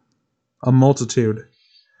angel a multitude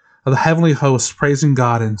of the heavenly hosts praising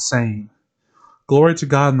God and saying, "Glory to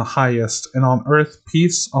God in the highest, and on earth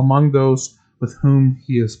peace among those with whom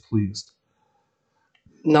he is pleased."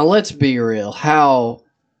 Now let's be real. How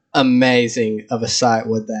amazing of a sight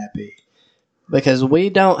would that be? Because we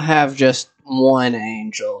don't have just one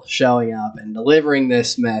angel showing up and delivering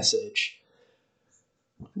this message.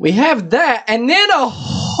 We have that, and then a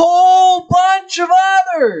whole bunch of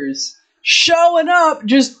others showing up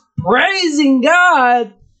just praising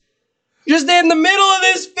God just in the middle of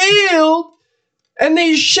this field, and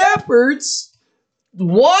these shepherds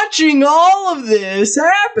watching all of this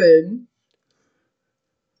happen.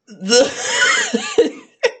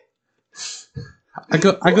 I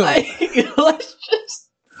go. Let's just,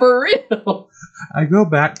 for real. I go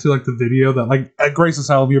back to like the video that like at Grace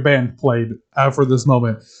Asylum your band played for this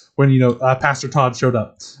moment when Pastor Todd showed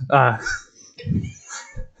up.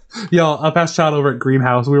 Pastor Todd over at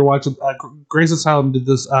Greenhouse, we were watching. Grace Asylum did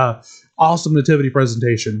this awesome nativity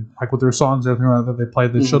presentation, like with their songs and everything like that they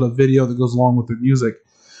played. They showed a video that goes along with their music,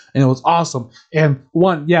 and it was awesome. And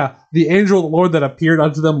the angel of the Lord that appeared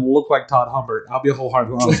unto them looked like Todd Humbert. I'll be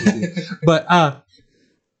wholeheartedly honest with you, but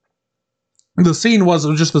the scene was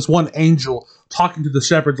just this one angel talking to the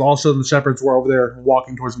shepherds. All of a sudden, the shepherds were over there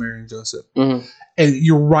walking towards Mary and Joseph. Mm-hmm. And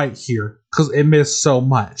you're right here, because it missed so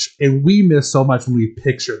much. And we miss so much when we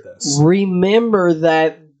picture this. Remember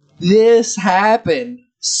that this happened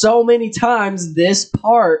so many times, this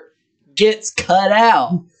part gets cut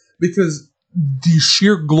out. Because the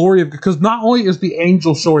sheer glory of... Because not only is the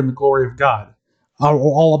angel showing the glory of God,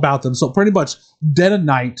 all about them. So pretty much dead of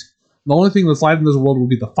night... The only thing that's light in this world would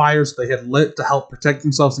be the fires they had lit to help protect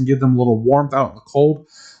themselves and give them a little warmth out in the cold.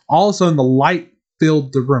 All of a sudden, the light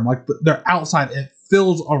filled the room. Like they're outside, it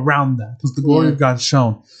fills around them because the glory of God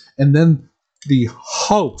shone. And then the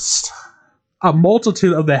host, a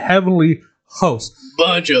multitude of the heavenly host.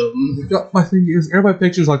 Bunch of them. My thing is, everybody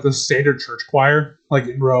pictures like the standard church choir, like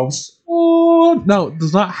in robes. Oh, no,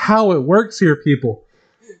 that's not how it works here, people.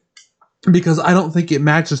 Because I don't think it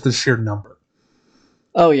matches the sheer number.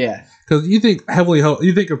 Oh, yeah. Because you think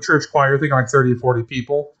you think of church choir, you think like 30 or 40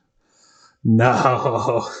 people.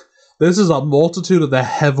 No. This is a multitude of the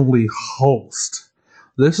heavenly host.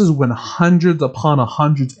 This is when hundreds upon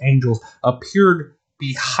hundreds of angels appeared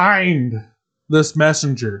behind this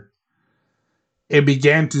messenger and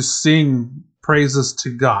began to sing praises to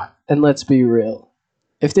God. And let's be real.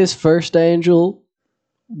 If this first angel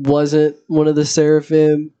wasn't one of the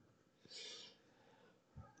seraphim,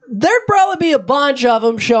 there'd probably be a bunch of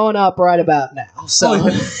them showing up right about now. So,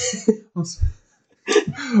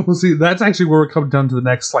 well, see, that's actually where we're coming down to the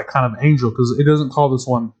next kind of angel, because it doesn't call this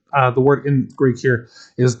one. The word in Greek here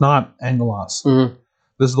is not angelos. Mm-hmm.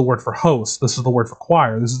 This is the word for host. This is the word for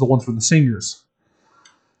choir. This is the one for the singers.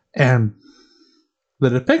 And the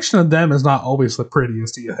depiction of them is not always the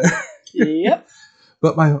prettiest either. Yep.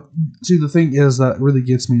 But the thing is that really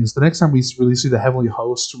gets me is the next time we really see the heavenly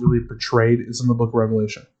host really portrayed is in the book of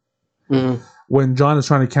Revelation. Mm-hmm. When John is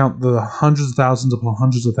trying to count the hundreds of thousands upon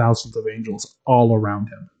hundreds of thousands of angels all around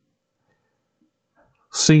him,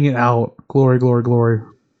 singing out, glory, glory, glory.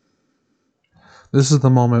 This is the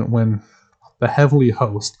moment when the heavenly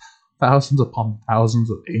host, thousands upon thousands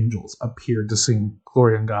of angels, appeared to sing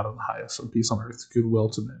glory in God in the highest and peace on earth, goodwill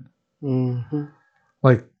to men. Mm-hmm.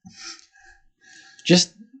 Like,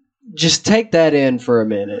 just take that in for a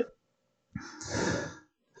minute.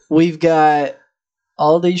 We've got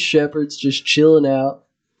all these shepherds just chilling out,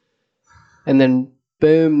 and then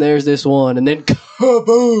boom, there's this one, and then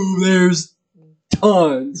kaboom, there's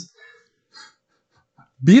tons.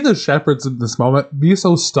 be the shepherds in this moment. Be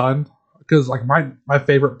so stunned. Because like my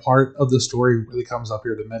favorite part of the story really comes up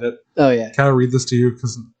here in a minute. Oh yeah. Can I read this to you?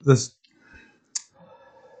 Because this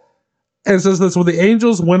it says this: when the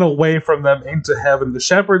angels went away from them into heaven, the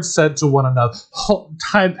shepherds said to one another,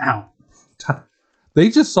 "Time out." They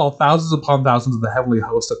just saw thousands upon thousands of the heavenly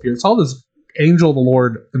host appear. Saw this angel of the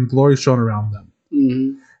Lord and glory shone around them,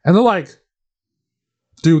 and they're like,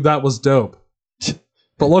 "Dude, that was dope."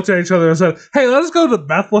 But looked at each other and said, "Hey, let's go to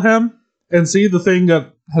Bethlehem and see the thing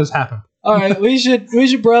that has happened." All right, we should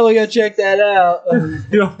probably go check that out.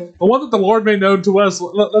 The one that the Lord made known to us.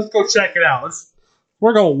 Let's go check it out.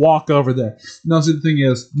 We're gonna walk over there. No, see, the thing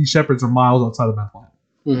is, these shepherds are miles outside of Bethlehem.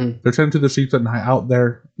 Mm-hmm. They're tending to the sheep at night out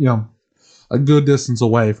there, a good distance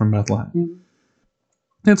away from Bethlehem.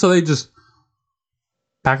 Mm-hmm. And so they just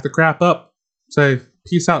pack the crap up, say,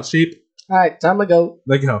 "Peace out, sheep." All right, time to go.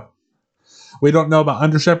 They go. We don't know about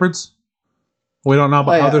under shepherds. We don't know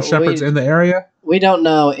about other shepherds in the area. We don't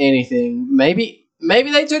know anything. Maybe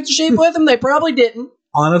they took the sheep with them. They probably didn't.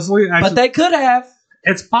 Honestly, but they could have.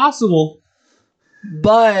 It's possible.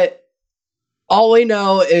 But all we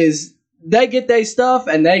know is they get their stuff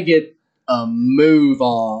and they get a move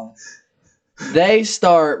on. They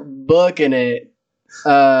start booking it.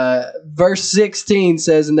 Verse 16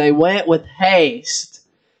 says, "And they went with haste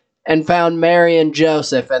and found Mary and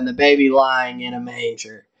Joseph and the baby lying in a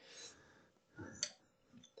manger."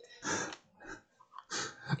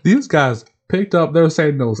 These guys picked up their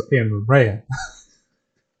sandals and ran.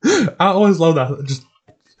 I always love that. Just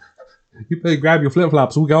you better grab your flip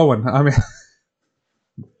flops. We're going. I mean,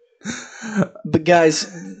 but guys,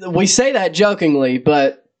 we say that jokingly,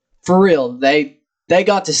 but for real, they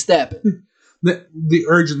got to step. The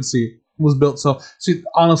urgency was built. So, see,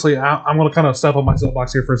 honestly, I'm going to kind of step on my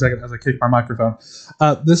soapbox here for a second as I kick my microphone.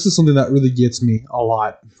 This is something that really gets me a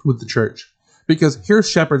lot with the church. Because here's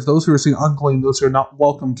shepherds, those who are seen unclean, those who are not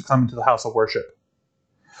welcome to come into the house of worship.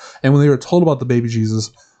 And when they were told about the baby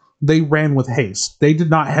Jesus, they ran with haste. They did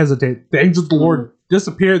not hesitate. The angel of the Lord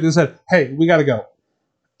disappeared. They said, "Hey, we got to go."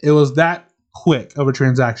 It was that quick of a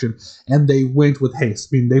transaction. And they went with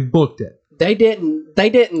haste. I mean, they booked it. They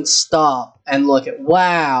didn't stop and look at,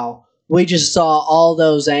 wow, we just saw all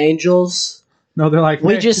those angels. No, they're like,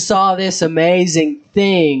 we just saw this amazing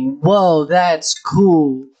thing. Whoa, that's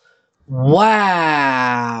cool.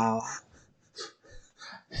 Wow.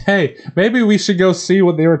 Hey, maybe we should go see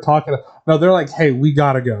what they were talking about. No, they're like, "Hey, we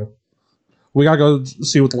gotta go. We gotta go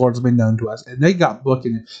see what the Lord's been known to us." And they got booked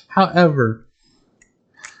in it. However,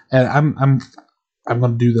 and I'm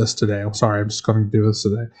gonna do this today. I'm sorry, I'm just gonna do this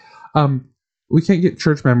today. We can't get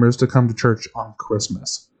church members to come to church on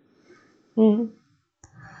Christmas. Mm-hmm.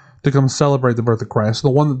 To come celebrate the birth of Christ, the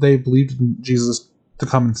one that they believed in Jesus to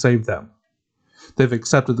come and save them. They've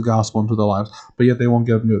accepted the gospel into their lives, but yet they won't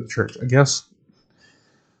get them to the church. I guess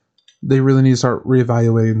they really need to start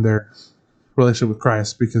reevaluating their relationship with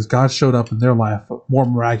Christ, because God showed up in their life more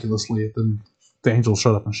miraculously than the angels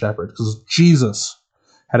showed up in shepherds, because Jesus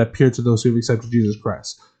had appeared to those who have accepted Jesus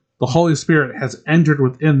Christ. The Holy Spirit has entered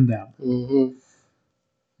within them. Mm-hmm.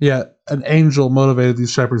 Yet an angel motivated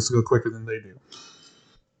these shepherds to go quicker than they do.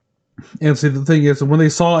 And see, the thing is, when they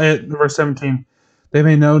saw it, in verse 17, they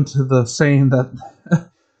made known the saying that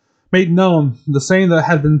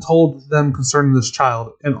had been told them concerning this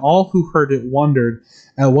child, and all who heard it wondered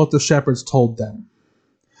at what the shepherds told them.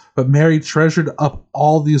 But Mary treasured up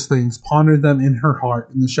all these things, pondered them in her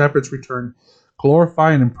heart, and the shepherds returned,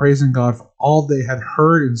 glorifying and praising God for all they had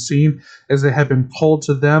heard and seen as they had been told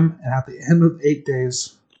to them. And at the end of 8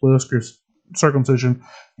 days, circumcision,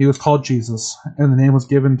 he was called Jesus, and the name was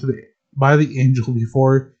given by the angel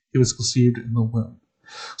before he was conceived in the womb.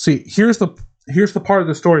 See, here's the part of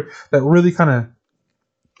the story that really kind of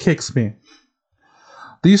kicks me.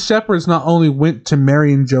 These shepherds not only went to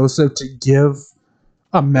Mary and Joseph to give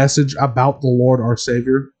a message about the Lord our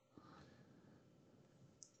Savior,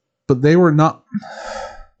 but they were not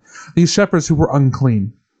these shepherds who were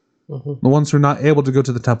unclean. Mm-hmm. The ones who were not able to go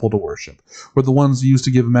to the temple to worship were the ones used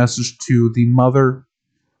to give a message to the mother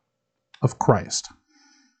of Christ.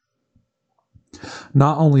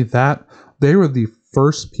 Not only that, they were the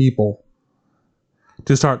first people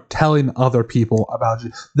to start telling other people about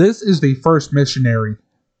Jesus. This is the first missionary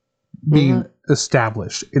being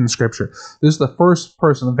established in Scripture. This is the first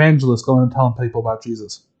person, evangelist, going and telling people about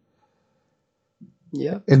Jesus.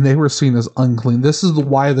 Yeah. And they were seen as unclean. This is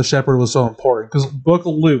why the shepherd was so important, because the book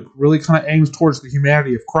of Luke really kind of aims towards the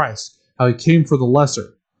humanity of Christ, how he came for the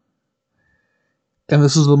lesser. And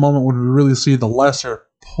this is the moment when we really see the lesser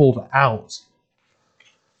pulled out.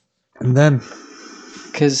 And then,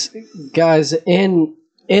 because guys, in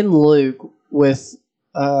Luke, with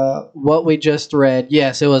what we just read,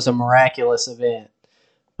 yes, it was a miraculous event,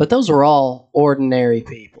 but those were all ordinary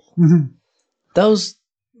people. mm-hmm.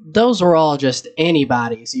 Those were all just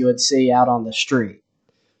anybody's you would see out on the street.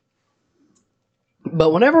 But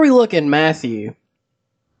whenever we look in Matthew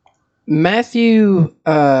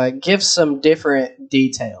gives some different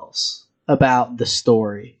details about the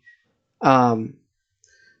story. Well,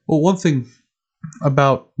 one thing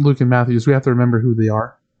about Luke and Matthew is we have to remember who they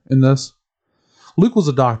are in this. Luke was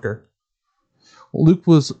a doctor. Luke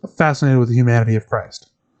was fascinated with the humanity of Christ.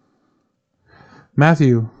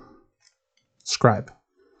 Matthew, scribe.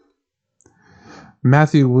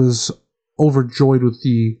 Matthew was overjoyed with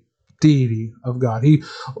the deity of God.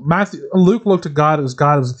 Luke looked at God as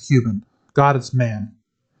human, God as man.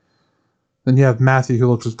 Then you have Matthew who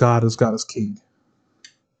looks at God as king.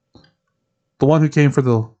 The one who came for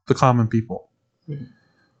the common people. Mm-hmm.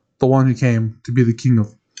 The one who came to be the King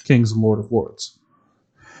of Kings and Lord of Lords.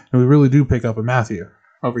 And we really do pick up in Matthew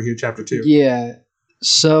over here, chapter 2. Yeah.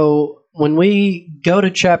 So when we go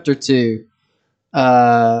to chapter 2,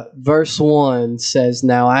 verse 1 says,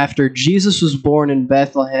 "Now after Jesus was born in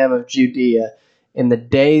Bethlehem of Judea in the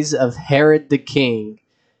days of Herod the king,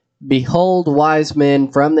 behold, wise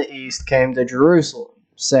men from the east came to Jerusalem,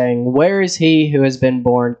 saying, 'Where is he who has been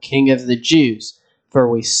born King of the Jews? For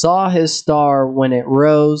we saw his star when it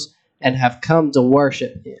rose and have come to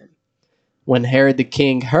worship him.' When Herod the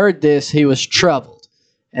king heard this, he was troubled,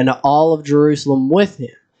 and all of Jerusalem with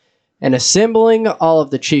him. And assembling all of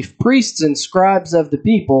the chief priests and scribes of the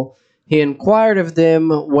people, he inquired of them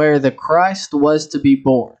where the Christ was to be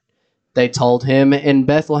born. They told him, 'In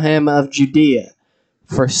Bethlehem of Judea.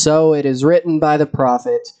 For so it is written by the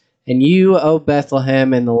prophet, And you, O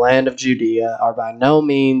Bethlehem, in the land of Judea, are by no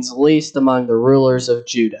means least among the rulers of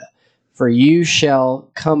Judah. For from you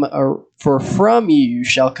shall come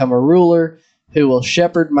a ruler who will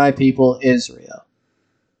shepherd my people Israel.'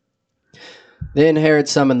 Then Herod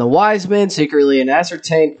summoned the wise men secretly and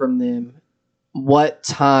ascertained from them what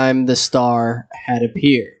time the star had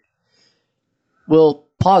appeared." We'll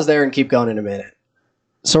pause there and keep going in a minute.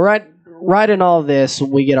 So right in all this,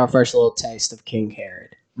 we get our first little taste of King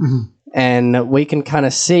Herod. Mm-hmm. And we can kind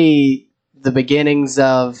of see the beginnings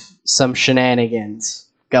of some shenanigans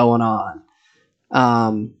going on.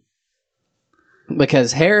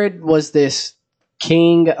 Because Herod was this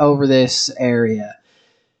king over this area.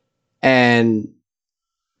 And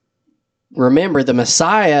remember, the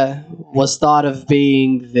Messiah was thought of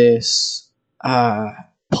being this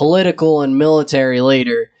political and military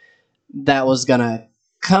leader that was going to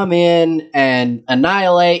come in and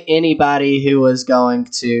annihilate anybody who was going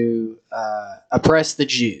to oppress the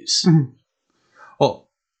Jews. Mm-hmm. Well,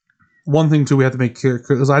 one thing too we have to make clear,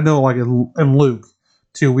 because I know like in Luke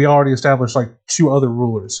too, we already established like two other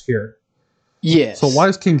rulers here. Yes. So why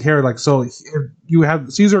is King Herod like so? You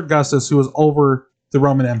have Caesar Augustus, who was over the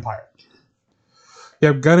Roman Empire. You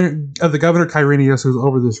have the governor Quirinius, who was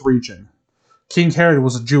over this region. King Herod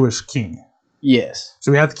was a Jewish king. Yes.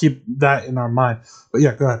 So we have to keep that in our mind. But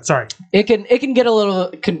yeah, go ahead. Sorry. It can get a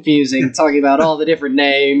little confusing talking about all the different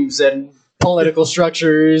names and political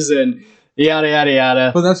structures and yada yada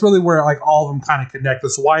yada. But that's really where like all of them kind of connect.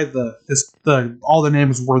 That's why all the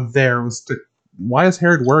names were there. Why is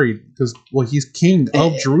Herod worried? Because he's king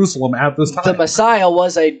of Jerusalem at this time. The Messiah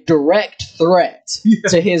was a direct threat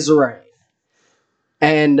to his reign,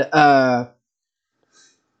 and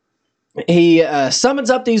he summons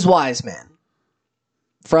up these wise men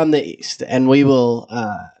from the east, and we will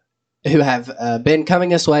who have been coming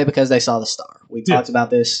this way because they saw the star. We talked about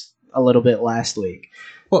this a little bit last week.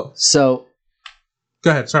 Well, so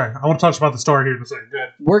go ahead. Sorry, I want to talk about the story here in a second. Go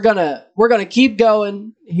ahead. We're gonna keep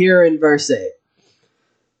going here in verse 8.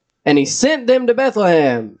 "And he sent them to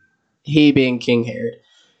Bethlehem," he being King Herod,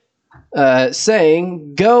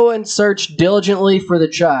 saying, "Go and search diligently for the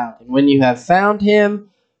child, and when you have found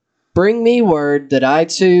him, bring me word that I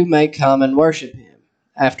too may come and worship him."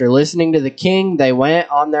 After listening to the king, they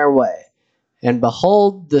went on their way. And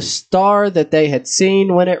behold, the star that they had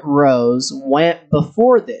seen when it rose went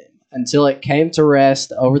before them until it came to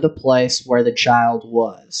rest over the place where the child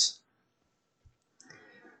was.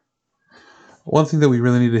 One thing that we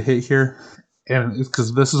really need to hit here, and it's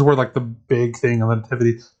because this is where like the big thing of the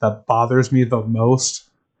nativity that bothers me the most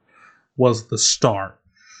was the star.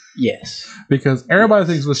 Yes. Because everybody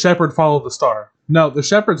thinks the shepherd followed the star. No, the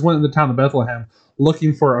shepherds went in the town of Bethlehem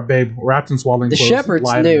looking for a babe wrapped in swaddling The clothes. shepherds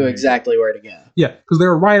lying knew in the manger. exactly where to go. Yeah, because they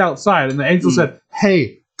were right outside, and the angel said,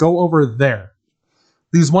 "Hey, go over there."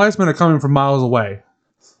 These wise men are coming from miles away.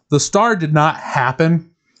 The star did not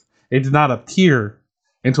happen. It did not appear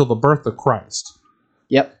until the birth of Christ.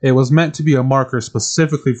 Yep. It was meant to be a marker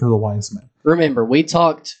specifically for the wise men. Remember, we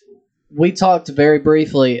talked very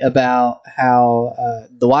briefly about how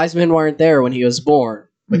the wise men weren't there when he was born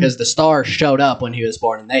because the star showed up when he was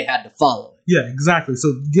born and they had to follow it. Yeah, exactly.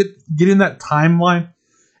 So getting that timeline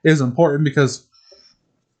is important because,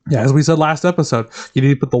 yeah, as we said last episode, you need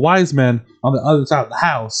to put the wise men on the other side of the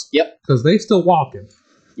house. Yep. Because they still walking.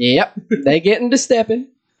 Yep. They get into stepping.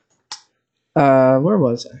 Where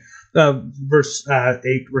was I? Verse 8,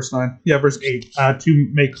 verse 9. Yeah, verse 8. To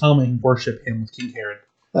make come and worship him with King Herod.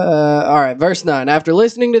 All right, verse 9. After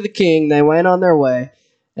listening to the king, they went on their way,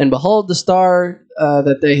 and behold, the star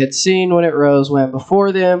that they had seen when it rose went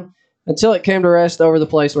before them until it came to rest over the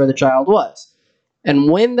place where the child was. And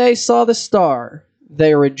when they saw the star,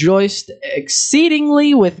 they rejoiced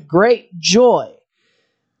exceedingly with great joy.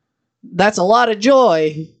 That's a lot of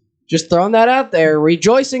joy. Just throwing that out there.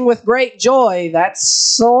 Rejoicing with great joy.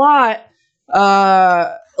 That's a lot.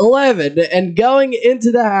 11. And going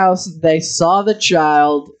into the house, they saw the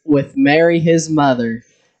child with Mary his mother,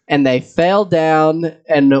 and they fell down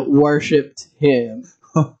and worshipped him.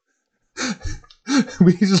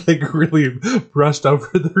 We just really brushed over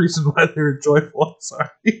the reason why they were joyful. I'm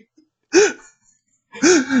sorry.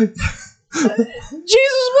 Jesus,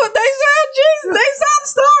 what they saw Jesus, they saw the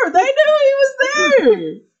star. They knew he was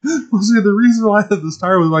there. Well, see, the reason why the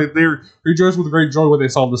star was like they rejoiced with great joy when they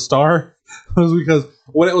saw the star was because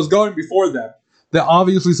when it was going before them, they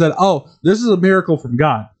obviously said, "Oh, this is a miracle from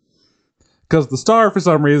God," because the star, for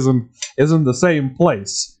some reason, is in the same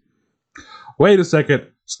place. Wait a second,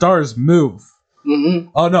 stars move. Mm-hmm.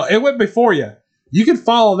 Oh no, it went before you. You can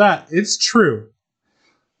follow that. It's true.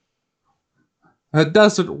 That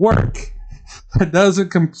doesn't work. That doesn't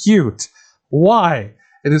compute. Why?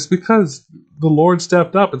 And it's because the Lord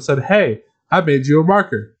stepped up and said, "Hey, I made you a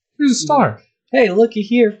marker. Here's a star." Hey, looky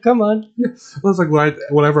here. Come on. Yeah. Well, it's like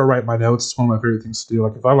whenever I write my notes, it's one of my favorite things to do.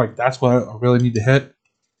 Like if I'm like, that's what I really need to hit,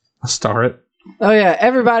 I'll star it. Oh yeah,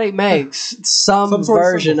 everybody makes some sort of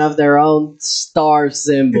version symbol. of their own star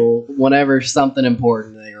symbol whenever something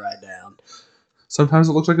important they write down. Sometimes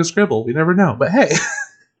it looks like a scribble. We never know. But hey.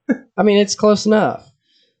 I mean, it's close enough.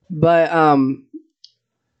 But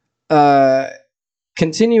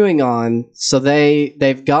continuing on, so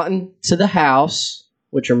they've gotten to the house,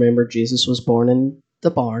 which remember Jesus was born in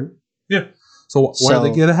the barn. Yeah. So why did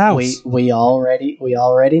they get a house? We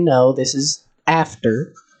already know this is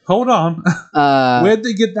after. Hold on. Where did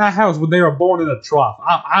they get that house when they were born in a trough?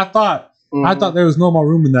 I thought there was no more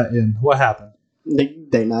room in that inn. What happened?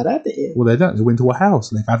 They're not at the inn. Well, they didn't. They went to a house.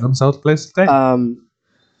 They got themselves a place to stay.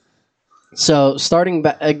 So starting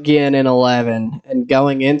again in 11, and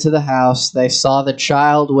going into the house, they saw the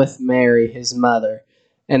child with Mary, his mother,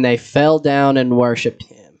 and they fell down and worshipped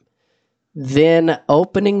him. Then,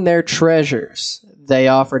 opening their treasures, they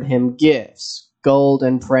offered him gifts, gold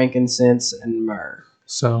and frankincense and myrrh.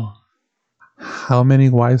 So, how many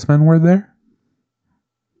wise men were there?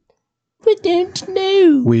 We don't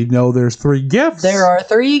know. We know there's 3 gifts. There are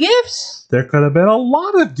 3 gifts. There could have been a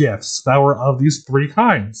lot of gifts that were of these 3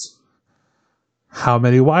 kinds. How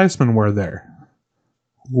many wise men were there?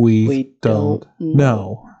 We don't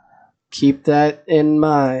know. Keep that in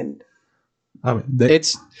mind. I mean,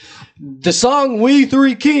 It's the song "We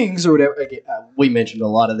Three Kings" or whatever. We mentioned a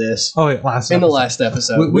lot of this. Oh, yeah, in the last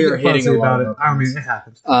episode. We were hitting a lot about it. I mean, it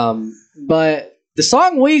happens. But the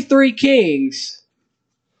song "We Three Kings"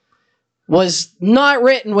 was not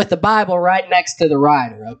written with the Bible right next to the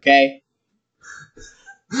writer. Okay.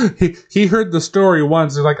 He heard the story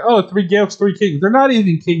once. He's like, "Oh, 3 gifts, 3 kings. They're not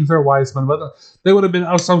even kings; they're wise men, but they would have been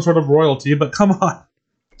of some sort of royalty." But come on.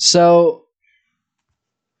 So,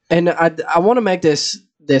 and I want to make this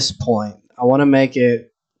point. I want to make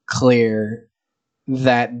it clear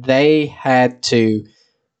that they had to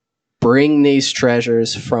bring these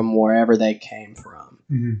treasures from wherever they came from.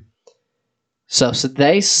 Mm-hmm. So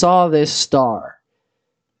they saw this star.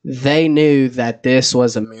 They knew that this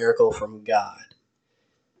was a miracle from God.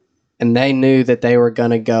 And they knew that they were going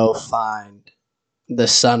to go find the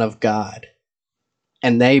Son of God.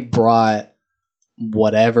 And they brought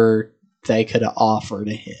whatever they could offer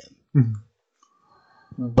to him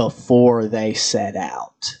before they set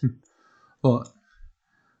out. Well,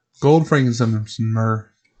 gold, frankincense, and myrrh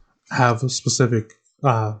have specific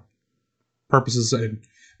purposes and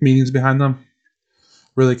meanings behind them.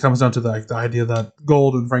 Really comes down to the idea that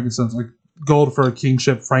gold and frankincense, like gold for a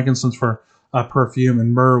kingship, frankincense for a perfume,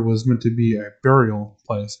 and myrrh was meant to be a burial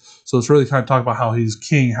place. So it's really kind of talking about how he's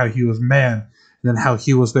king, how he was man, and then how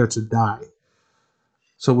he was there to die.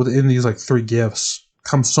 So within these three gifts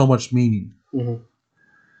comes so much meaning. Mm-hmm.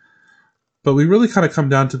 But we really kind of come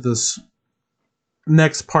down to this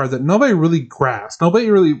next part that nobody really grasps. Nobody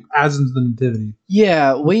really adds into the nativity.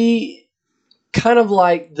 Yeah, we kind of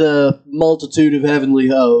like the multitude of heavenly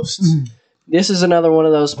hosts. Mm-hmm. This is another one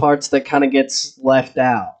of those parts that kind of gets left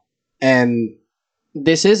out. And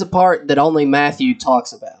this is a part that only Matthew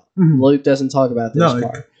talks about. Mm-hmm. Luke doesn't talk about this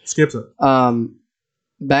part. Skips it.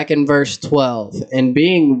 Back in verse 12, and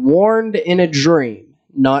being warned in a dream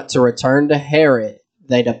not to return to Herod,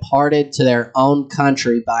 they departed to their own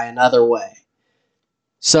country by another way.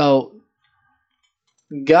 So,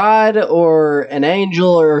 God or an angel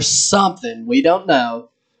or something, we don't know,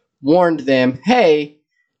 warned them, hey,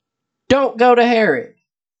 don't go to Herod.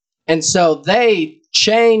 And so they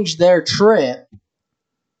changed their trip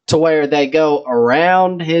to where they go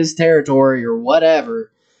around his territory or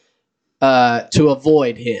whatever to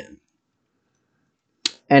avoid him.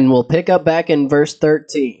 And we'll pick up back in verse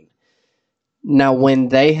 13. Now when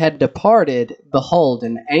they had departed, behold,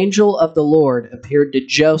 an angel of the Lord appeared to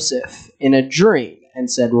Joseph in a dream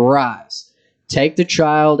and said, Rise, take the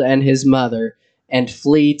child and his mother, and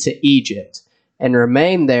flee to Egypt, and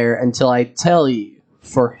remain there until I tell you,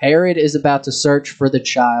 for Herod is about to search for the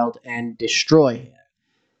child and destroy him.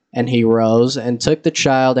 And he rose and took the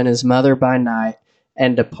child and his mother by night,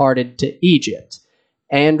 and departed to Egypt,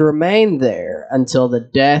 and remained there until the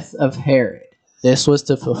death of Herod. This was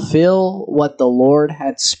to fulfill what the Lord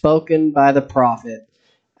had spoken by the prophet,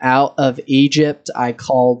 Out of Egypt I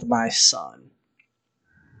called my son.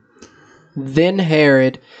 Then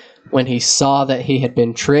Herod, when he saw that he had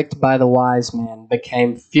been tricked by the wise men,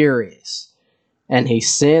 became furious, and he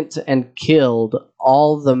sent and killed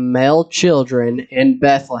all the male children in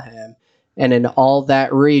Bethlehem and in all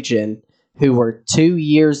that region who were 2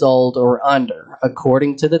 years old or under,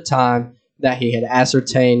 according to the time that he had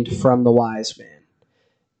ascertained from the wise men.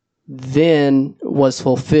 Then was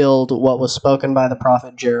fulfilled what was spoken by the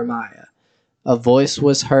prophet Jeremiah. A voice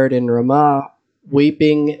was heard in Ramah,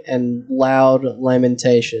 weeping and loud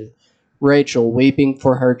lamentation, Rachel weeping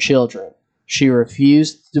for her children. She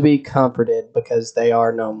refused to be comforted because they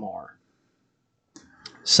are no more.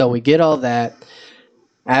 So we get all that.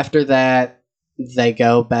 After that, they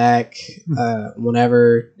go back.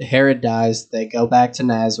 Whenever Herod dies, they go back to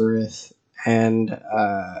Nazareth, and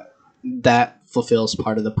that fulfills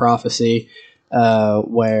part of the prophecy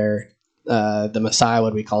where the Messiah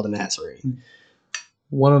would be called a Nazarene.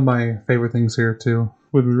 One of my favorite things here, too,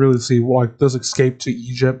 would we really see this escape to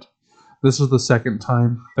Egypt. This is the second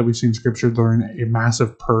time that we've seen Scripture during a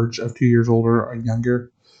massive purge of 2 years older or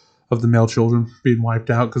younger of the male children being wiped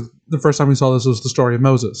out. Because the first time we saw this was the story of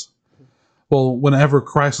Moses. Well, whenever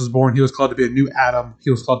Christ was born, he was called to be a new Adam.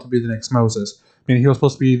 He was called to be the next Moses. Meaning he was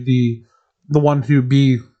supposed to be the one to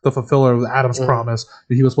be the fulfiller of Adam's promise.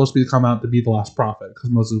 And he was supposed to come out to be the last prophet because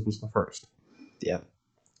Moses was the first. Yeah.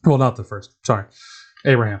 Well, not the first. Sorry.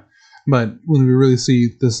 Abraham. But when we really see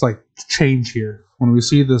this change here, when we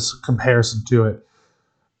see this comparison to it,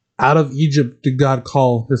 out of Egypt did God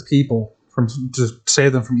call his people to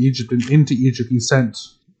save them from Egypt, and into Egypt he sent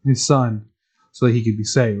his son so that he could be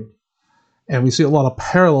saved. And we see a lot of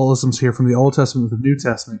parallelisms here from the Old Testament to the New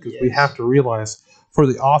Testament, because we have to realize, for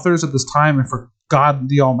the authors at this time and for God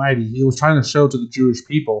the Almighty, he was trying to show to the Jewish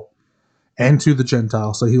people and to the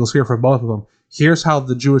Gentiles, so he was here for both of them. Here's how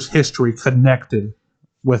the Jewish history connected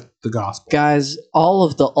with the gospel. Guys, all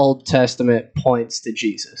of the Old Testament points to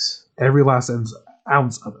Jesus. Every last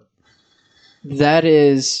ounce of it. That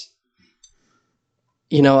is,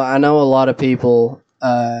 I know a lot of people,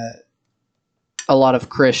 a lot of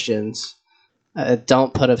Christians,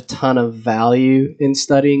 don't put a ton of value in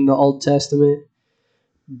studying the Old Testament,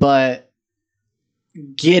 but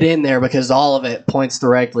get in there because all of it points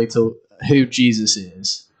directly to who Jesus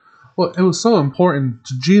is. Well, it was so important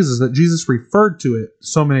to Jesus that Jesus referred to it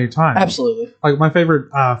so many times. Absolutely. Like my favorite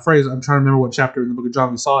phrase, I'm trying to remember what chapter in the book of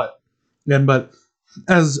John we saw it. But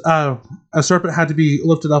as a serpent had to be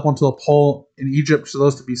lifted up onto a pole in Egypt for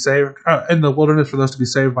those to be saved, in the wilderness for those to be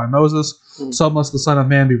saved by Moses, so must the Son of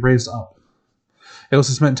Man be raised up. It was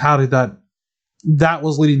this mentality that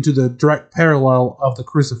was leading to the direct parallel of the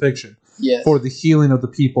crucifixion. for the healing of the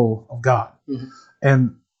people of God. Mm-hmm.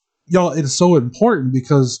 And y'all, it's so important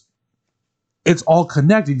because it's all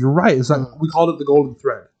connected. You're right. It's like we called it the golden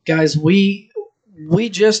thread. Guys, we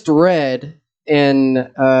just read in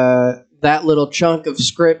that little chunk of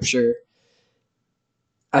scripture,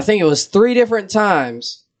 I think it was 3 different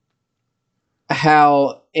times,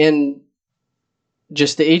 how in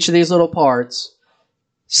just each of these little parts,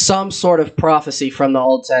 some sort of prophecy from the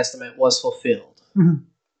Old Testament was fulfilled. Mm-hmm.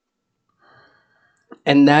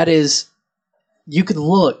 And that is, you could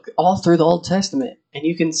look all through the Old Testament and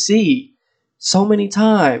you can see so many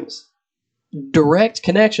times direct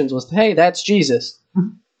connections with, hey, that's Jesus.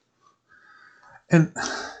 And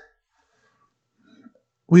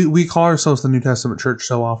we call ourselves the New Testament church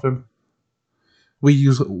so often. We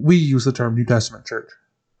use the term New Testament church.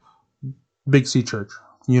 Big C church,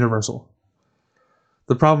 universal.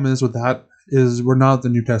 The problem is with that is we're not the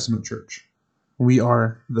New Testament church. We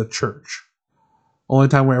are the church. Only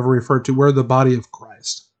time we're ever referred to, we're the body of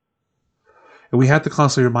Christ. And we have to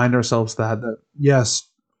constantly remind ourselves that yes,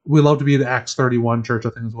 we love to be the Acts 31 church, I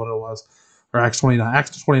think is what it was. Or Acts 29.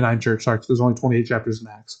 Acts 29 church, sorry, there's only 28 chapters in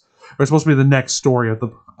Acts. We're supposed to be the next story of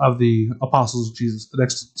the apostles of Jesus, the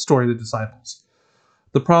next story of the disciples.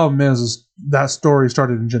 The problem is that story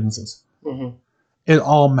started in Genesis. Mm-hmm. It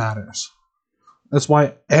all matters. That's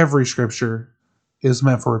why every scripture is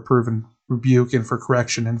meant for reproof and rebuke and for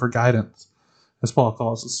correction and for guidance, as Paul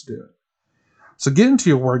calls us to do it. So get into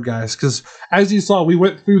your word, guys, because as you saw, we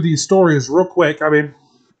went through these stories real quick. I mean, it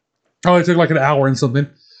only took like an hour and something.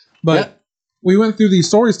 But we went through these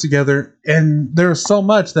stories together, and there's so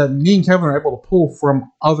much that me and Kevin are able to pull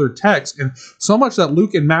from other texts, and so much that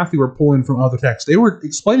Luke and Matthew were pulling from other texts. They were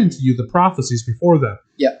explaining to you the prophecies before them.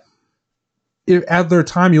 Yeah. At their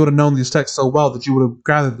time, you would have known these texts so well that you would have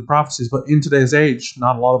gathered the prophecies, but in today's age,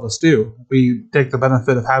 not a lot of us do. We take the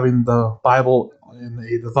benefit of having the Bible in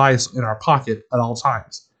a device in our pocket at all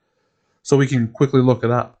times, so we can quickly look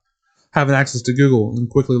it up. Having access to Google and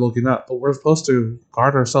quickly looking up, but we're supposed to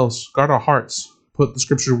guard ourselves, guard our hearts, put the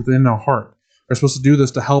scripture within our heart. We're supposed to do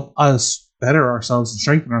this to help us better ourselves and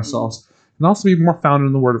strengthen ourselves, and also be more founded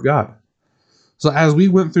in the Word of God. So as we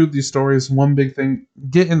went through these stories, one big thing,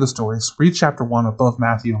 get in the stories. Read chapter 1 of both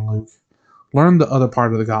Matthew and Luke. Learn the other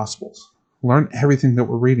part of the Gospels. Learn everything that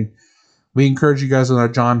we're reading. We encourage you guys in our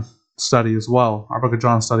John study as well, our Book of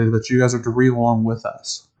John study, that you guys are to read along with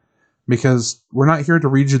us. Because we're not here to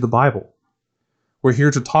read you the Bible. We're here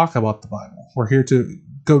to talk about the Bible. We're here to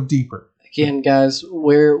go deeper. Again, guys,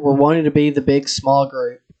 we're wanting to be the big small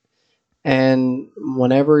group. And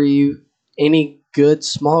whenever any good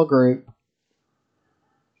small group,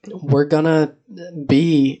 we're going to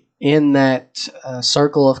be in that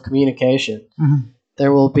circle of communication. Mm-hmm.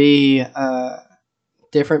 There will be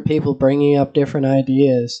different people bringing up different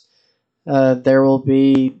ideas. There will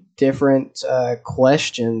be different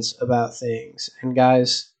questions about things. And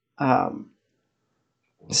guys,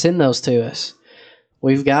 send those to us.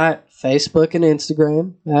 We've got Facebook and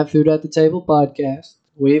Instagram at Food at the Table Podcast.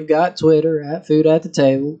 We've got Twitter at Food at the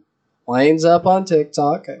Table. Wayne's up on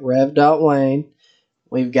TikTok at rev.wayne.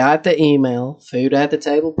 We've got the email,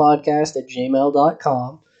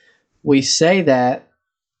 foodatatthetablepodcast@gmail.com. We say that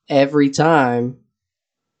every time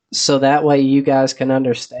so that way you guys can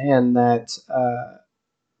understand that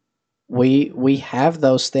we have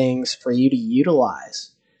those things for you to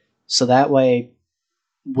utilize. So that way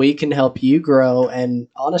we can help you grow, and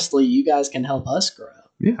honestly, you guys can help us grow.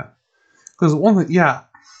 Yeah. Because one thing,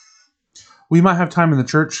 we might have time in the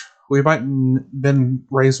church. We might been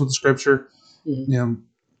raised with the scripture. Mm-hmm. You know,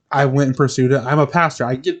 I went and pursued it. I'm a pastor.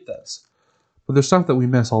 I get this. But there's stuff that we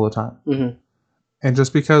miss all the time. Mm-hmm. And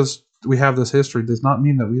just because we have this history does not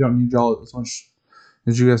mean that we don't need y'all as much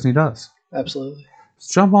as you guys need us. Absolutely.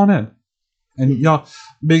 Just jump on in. And y'all,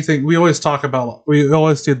 big thing, we always talk about, we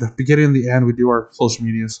always do the beginning and the end, we do our social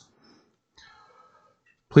medias.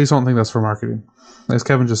 Please don't think that's for marketing. As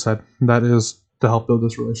Kevin just said, that is to help build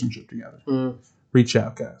this relationship together. Mm. Reach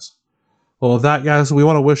out, guys. Well, with that, guys, we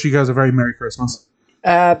want to wish you guys a very Merry Christmas.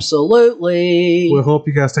 Absolutely. We hope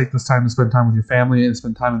you guys take this time to spend time with your family and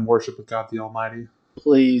spend time in worship with God the Almighty.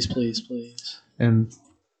 Please, please, please. And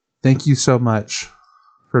thank you so much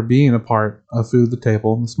for being a part of Food at the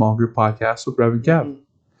Table, the small group podcast with Rev and Kev. Mm.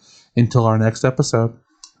 Until our next episode,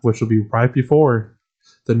 which will be right before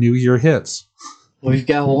the new year hits. We've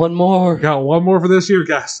got one more. Got one more for this year,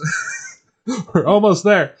 guys. We're almost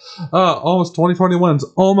there. Almost 2021's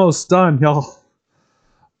almost done, y'all.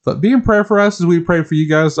 But be in prayer for us as we pray for you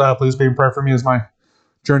guys. Please be in prayer for me as my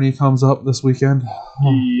journey comes up this weekend.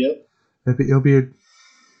 Yep. It'll be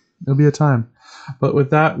a time. But with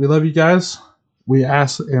that, we love you guys. We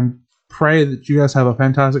ask and pray that you guys have a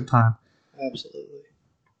fantastic time. Absolutely.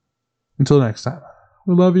 Until next time,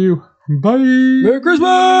 we love you. Bye. Merry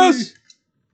Christmas!